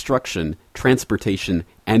 construction, transportation,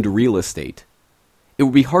 and real estate. It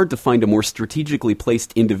would be hard to find a more strategically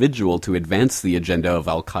placed individual to advance the agenda of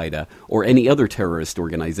Al-Qaeda or any other terrorist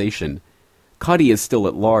organization. Qadi is still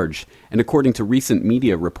at large, and according to recent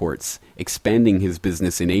media reports, expanding his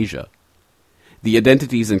business in Asia. The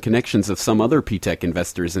identities and connections of some other Ptech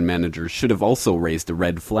investors and managers should have also raised a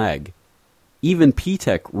red flag. Even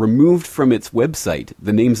Ptech removed from its website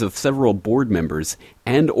the names of several board members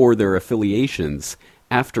and or their affiliations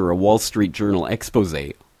after a Wall Street Journal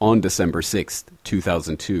expose on December 6,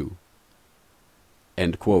 2002.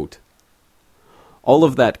 End quote. All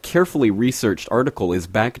of that carefully researched article is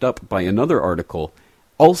backed up by another article,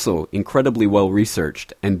 also incredibly well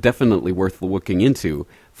researched and definitely worth looking into,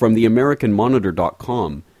 from the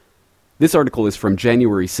AmericanMonitor.com. This article is from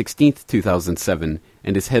January 16, 2007,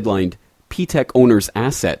 and is headlined, Ptech Owners'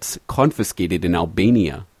 Assets Confiscated in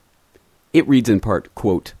Albania. It reads in part,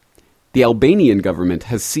 quote, the Albanian government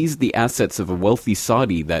has seized the assets of a wealthy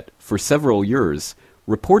Saudi that, for several years,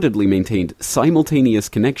 reportedly maintained simultaneous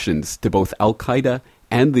connections to both Al-Qaeda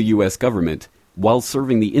and the U.S. government while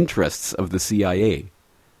serving the interests of the CIA.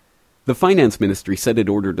 The finance ministry said it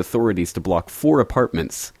ordered authorities to block 4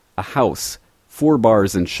 apartments, a house, 4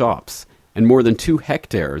 bars and shops, and more than 2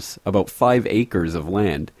 hectares, about 5 acres of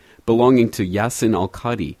land, belonging to Yassin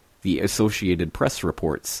Al-Qadi, the Associated Press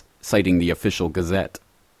reports, citing the official gazette.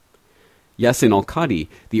 Yassin Al-Qadi,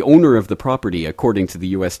 the owner of the property according to the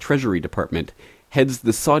U.S. Treasury Department, heads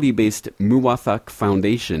the Saudi-based Muwafaq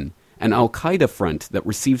Foundation, an Al-Qaeda front that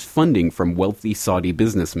receives funding from wealthy Saudi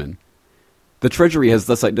businessmen. The Treasury has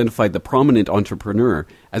thus identified the prominent entrepreneur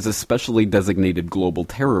as a specially designated global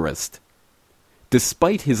terrorist.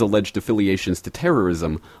 Despite his alleged affiliations to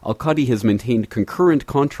terrorism, Al-Qadi has maintained concurrent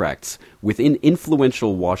contracts within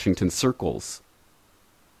influential Washington circles.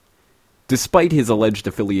 Despite his alleged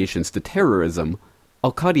affiliations to terrorism,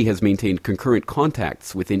 Al-Qadi has maintained concurrent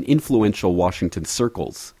contacts within influential Washington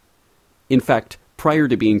circles. In fact, prior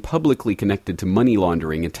to being publicly connected to money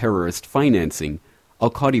laundering and terrorist financing,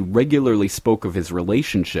 Al-Qadi regularly spoke of his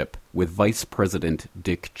relationship with Vice President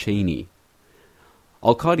Dick Cheney.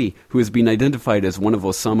 Al-Qadi, who has been identified as one of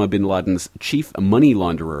Osama bin Laden's chief money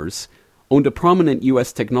launderers, owned a prominent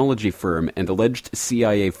U.S. technology firm and alleged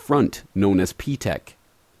CIA front known as Ptech.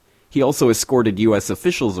 He also escorted U.S.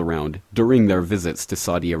 officials around during their visits to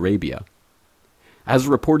Saudi Arabia. As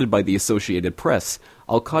reported by the Associated Press,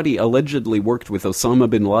 Al-Qadi allegedly worked with Osama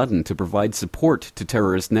bin Laden to provide support to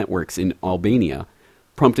terrorist networks in Albania,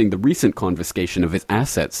 prompting the recent confiscation of his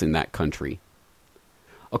assets in that country.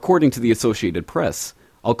 According to the Associated Press,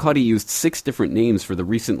 Al-Qadi used 6 different names for the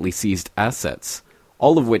recently seized assets,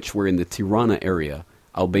 all of which were in the Tirana area,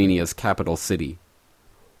 Albania's capital city.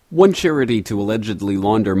 One charity to allegedly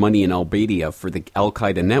launder money in Albania for the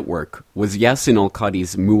Al-Qaeda network was Yassin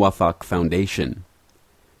Al-Qadi's Muwafaq Foundation.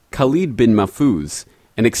 Khalid bin Mahfouz,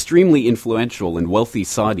 an extremely influential and wealthy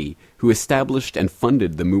Saudi who established and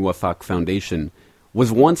funded the Muwafaq Foundation,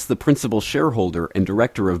 was once the principal shareholder and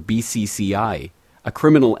director of BCCI, a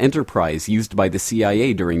criminal enterprise used by the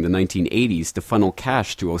CIA during the 1980s to funnel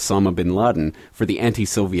cash to Osama bin Laden for the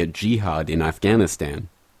anti-Soviet jihad in Afghanistan.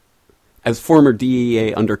 As former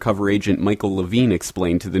DEA undercover agent Michael Levine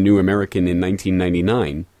explained to The New American in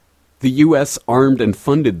 1999, the U.S. armed and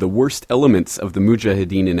funded the worst elements of the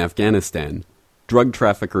Mujahideen in Afghanistan: drug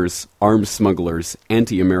traffickers, arms smugglers,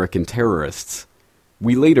 anti-American terrorists.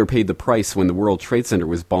 We later paid the price when the World Trade Center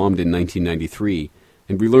was bombed in 1993,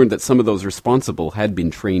 and we learned that some of those responsible had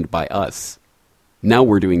been trained by us. Now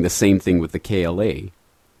we're doing the same thing with the KLA.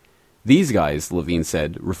 These guys, Levine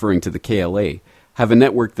said, referring to the KLA, have a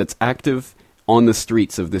network that's active on the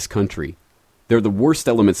streets of this country. They're the worst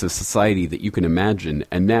elements of society that you can imagine,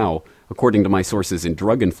 and now, according to my sources in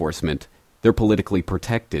drug enforcement, they're politically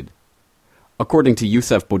protected. According to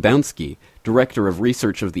Yusef Bodansky, director of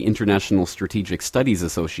research of the International Strategic Studies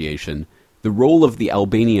Association, the role of the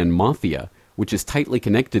Albanian mafia, which is tightly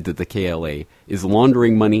connected to the KLA, is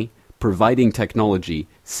laundering money, providing technology,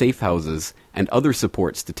 safe houses, and other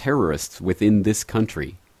supports to terrorists within this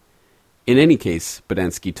country. In any case,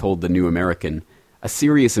 Bodansky told The New American, a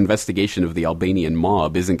serious investigation of the Albanian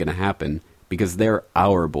mob isn't going to happen because they're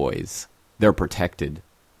our boys. They're protected.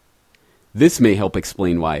 This may help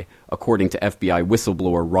explain why, according to FBI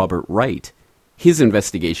whistleblower Robert Wright, his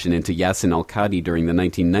investigation into Yassin Al-Qadi during the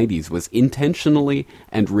 1990s was intentionally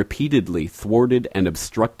and repeatedly thwarted and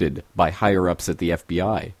obstructed by higher-ups at the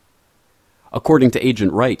FBI. According to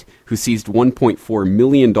Agent Wright, who seized $1.4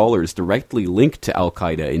 million directly linked to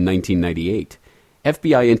Al-Qaeda in 1998,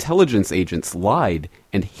 FBI intelligence agents lied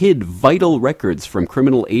and hid vital records from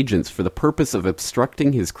criminal agents for the purpose of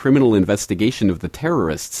obstructing his criminal investigation of the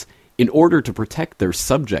terrorists in order to protect their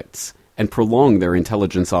subjects and prolong their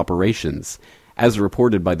intelligence operations, as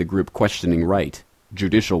reported by the group questioning Wright,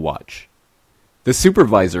 Judicial Watch. The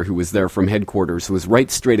supervisor who was there from headquarters was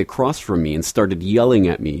right straight across from me and started yelling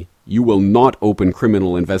at me, "You will not open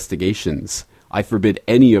criminal investigations. I forbid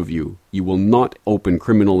any of you. You will not open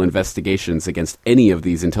criminal investigations against any of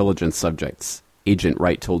these intelligence subjects," Agent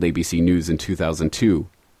Wright told ABC News in 2002.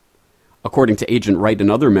 According to Agent Wright and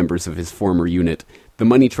other members of his former unit, the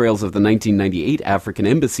money trails of the 1998 African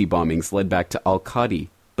embassy bombings led back to Al-Qadi,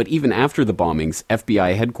 but even after the bombings,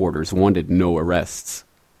 FBI headquarters wanted no arrests.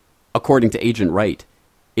 According to Agent Wright,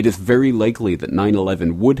 it is very likely that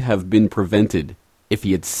 9/11 would have been prevented if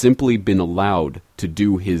he had simply been allowed to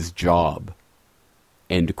do his job.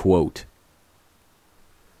 End quote.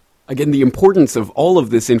 Again, the importance of all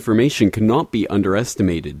of this information cannot be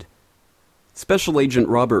underestimated. Special Agent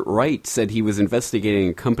Robert Wright said he was investigating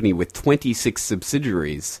a company with 26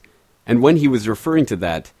 subsidiaries, and when he was referring to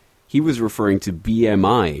that, he was referring to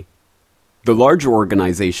BMI, the larger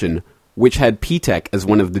organization which had Ptech as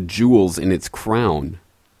one of the jewels in its crown.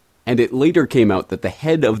 And it later came out that the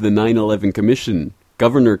head of the 9/11 Commission,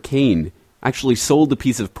 Governor Kane, actually sold a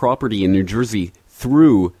piece of property in New Jersey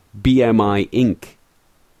through BMI Inc.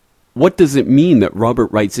 What does it mean that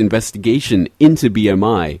Robert Wright's investigation into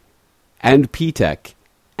BMI and Ptech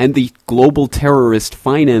and the global terrorist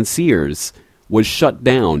financiers was shut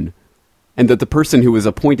down, and that the person who was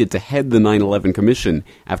appointed to head the 9/11 Commission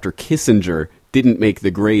after Kissinger didn't make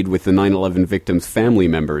the grade with the 9/11 victims' family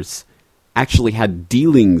members actually had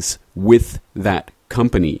dealings with that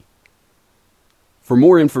company? For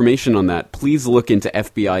more information on that, please look into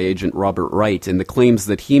FBI agent Robert Wright and the claims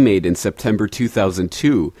that he made in September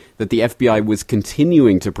 2002 that the FBI was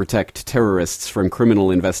continuing to protect terrorists from criminal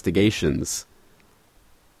investigations.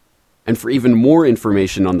 And for even more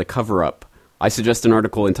information on the cover-up, I suggest an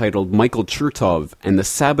article entitled Michael Chertoff and the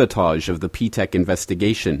Sabotage of the Ptech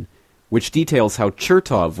Investigation, which details how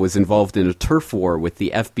Chertoff was involved in a turf war with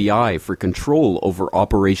the FBI for control over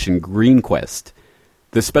Operation GreenQuest,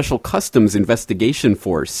 the Special Customs Investigation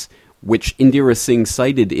Force, which Indira Singh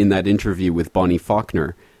cited in that interview with Bonnie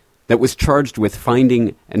Faulkner, that was charged with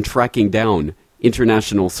finding and tracking down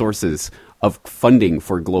international sources of funding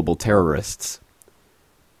for global terrorists.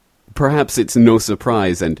 Perhaps it's no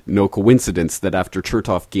surprise and no coincidence that after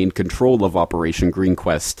Chertoff gained control of Operation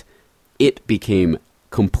GreenQuest, it became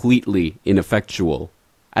completely ineffectual,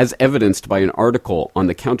 as evidenced by an article on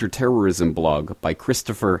the counterterrorism blog by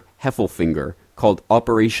Christopher Heffelfinger called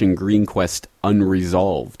Operation GreenQuest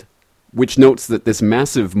Unresolved, which notes that this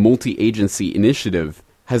massive multi-agency initiative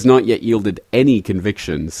has not yet yielded any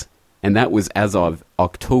convictions, and that was as of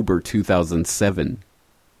October 2007.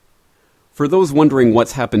 For those wondering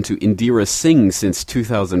what's happened to Indira Singh since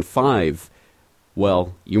 2005,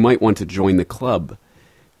 well, you might want to join the club.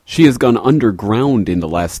 She has gone underground in the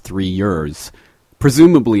last 3 years,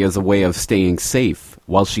 presumably as a way of staying safe,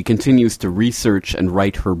 while she continues to research and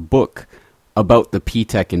write her book about the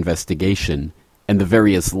Ptech investigation and the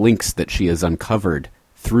various links that she has uncovered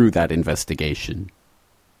through that investigation.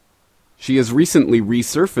 She has recently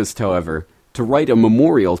resurfaced, however, to write a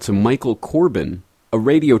memorial to Michael Corbin, a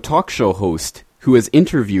radio talk show host who has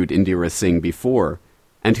interviewed Indira Singh before,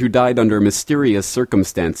 and who died under mysterious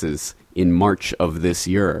circumstances in March of this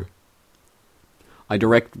year. I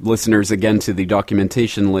direct listeners again to the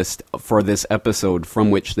documentation list for this episode, from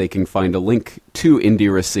which they can find a link to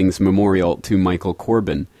Indira Singh's memorial to Michael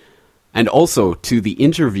Corbin, and also to the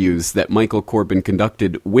interviews that Michael Corbin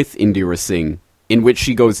conducted with Indira Singh, in which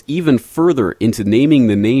she goes even further into naming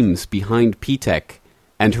the names behind Ptech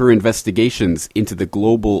and her investigations into the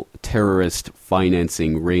global terrorist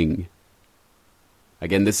financing ring.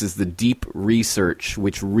 Again, this is the deep research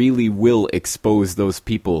which really will expose those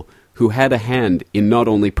people who had a hand in not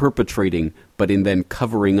only perpetrating, but in then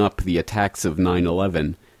covering up the attacks of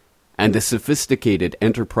 9/11, and the sophisticated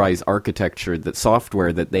enterprise architecture, that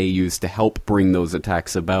software that they used to help bring those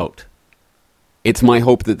attacks about. It's my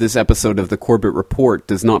hope that this episode of the Corbett Report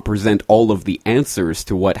does not present all of the answers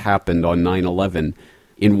to what happened on 9/11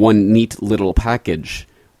 in one neat little package,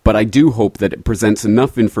 but I do hope that it presents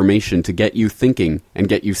enough information to get you thinking and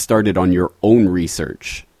get you started on your own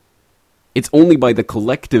research. It's only by the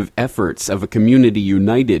collective efforts of a community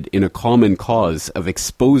united in a common cause of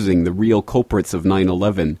exposing the real culprits of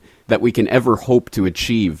 9/11 that we can ever hope to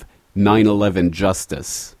achieve 9/11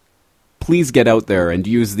 justice. Please get out there and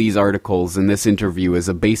use these articles and this interview as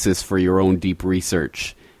a basis for your own deep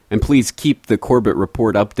research. And please keep the Corbett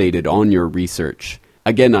Report updated on your research.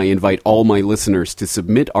 Again, I invite all my listeners to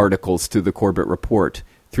submit articles to the Corbett Report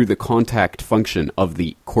through the contact function of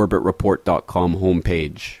the CorbettReport.com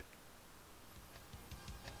homepage.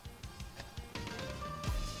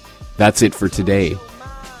 That's it for today.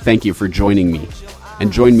 Thank you for joining me,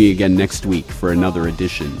 and join me again next week for another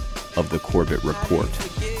edition of the Corbett Report.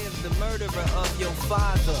 The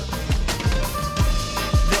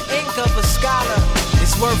ink of a scholar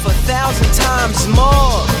is worth 1,000 times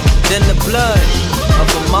more than the blood of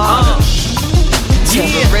a martyr.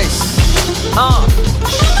 Terrorist.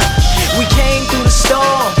 We came through the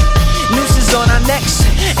storm, nooses on our necks,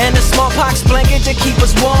 and a smallpox blanket to keep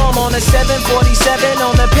us warm. On a 747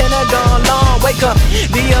 on the Pentagon lawn. Wake up,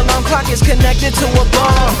 the alarm clock is connected to a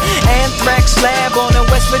bomb. Anthrax lab on a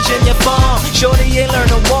West Virginia farm. Shorty ain't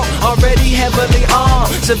learned to walk, already heavily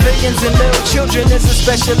armed. Civilians and little children is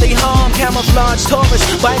especially harmed. Camouflage tourists,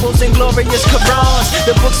 Bibles and glorious Qurans.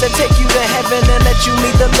 The books that take you to heaven and let you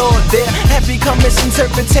meet the Lord there have become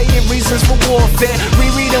misinterpreted reasons for warfare.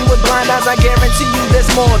 We read them with blind eyes, I guarantee you there's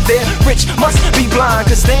more there. Rich must be blind,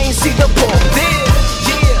 cause they ain't see the poor there.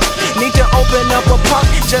 Yeah, need to open up a park,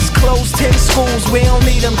 just close 10 schools, we don't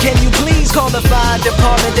need them. Can you please call the fire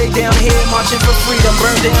department? They down here marching for freedom.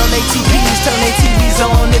 Burn down ATVs, turn their TVs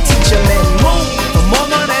on to teach them and move. The more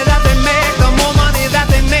money that they make, the more money that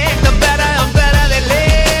they make, the better and better they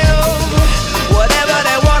live. Whatever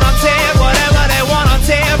they wanna take, whatever they wanna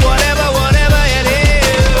take, whatever it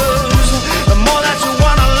is. The more that you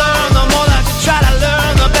wanna learn, the more that you try to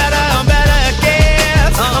learn, the better and better it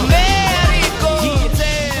gets. Americo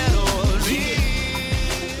terrorista.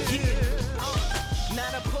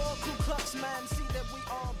 Not a poor Ku Klux man, see that we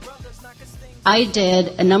all brothers, not a sting. I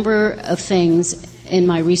did a number of things in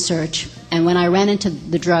my research, and when I ran into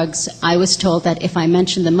the drugs, I was told that if I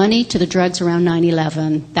mentioned the money to the drugs around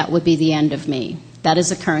 9/11, that would be the end of me. That is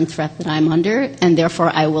the current threat that I'm under, and therefore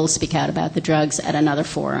I will speak out about the drugs at another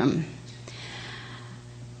forum.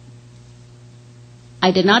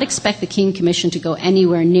 I did not expect the Keene Commission to go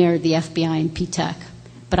anywhere near the FBI and Ptech,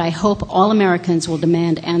 but I hope all Americans will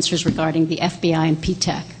demand answers regarding the FBI and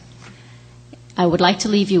Ptech. I would like to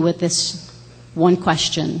leave you with this one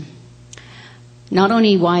question. Not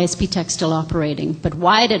only why is Ptech still operating, but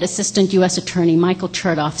why did Assistant U.S. Attorney Michael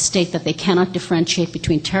Chertoff state that they cannot differentiate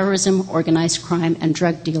between terrorism, organized crime, and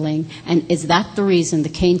drug dealing? And is that the reason the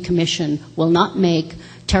Keene Commission will not make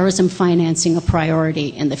terrorism financing a priority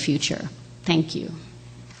in the future? Thank you.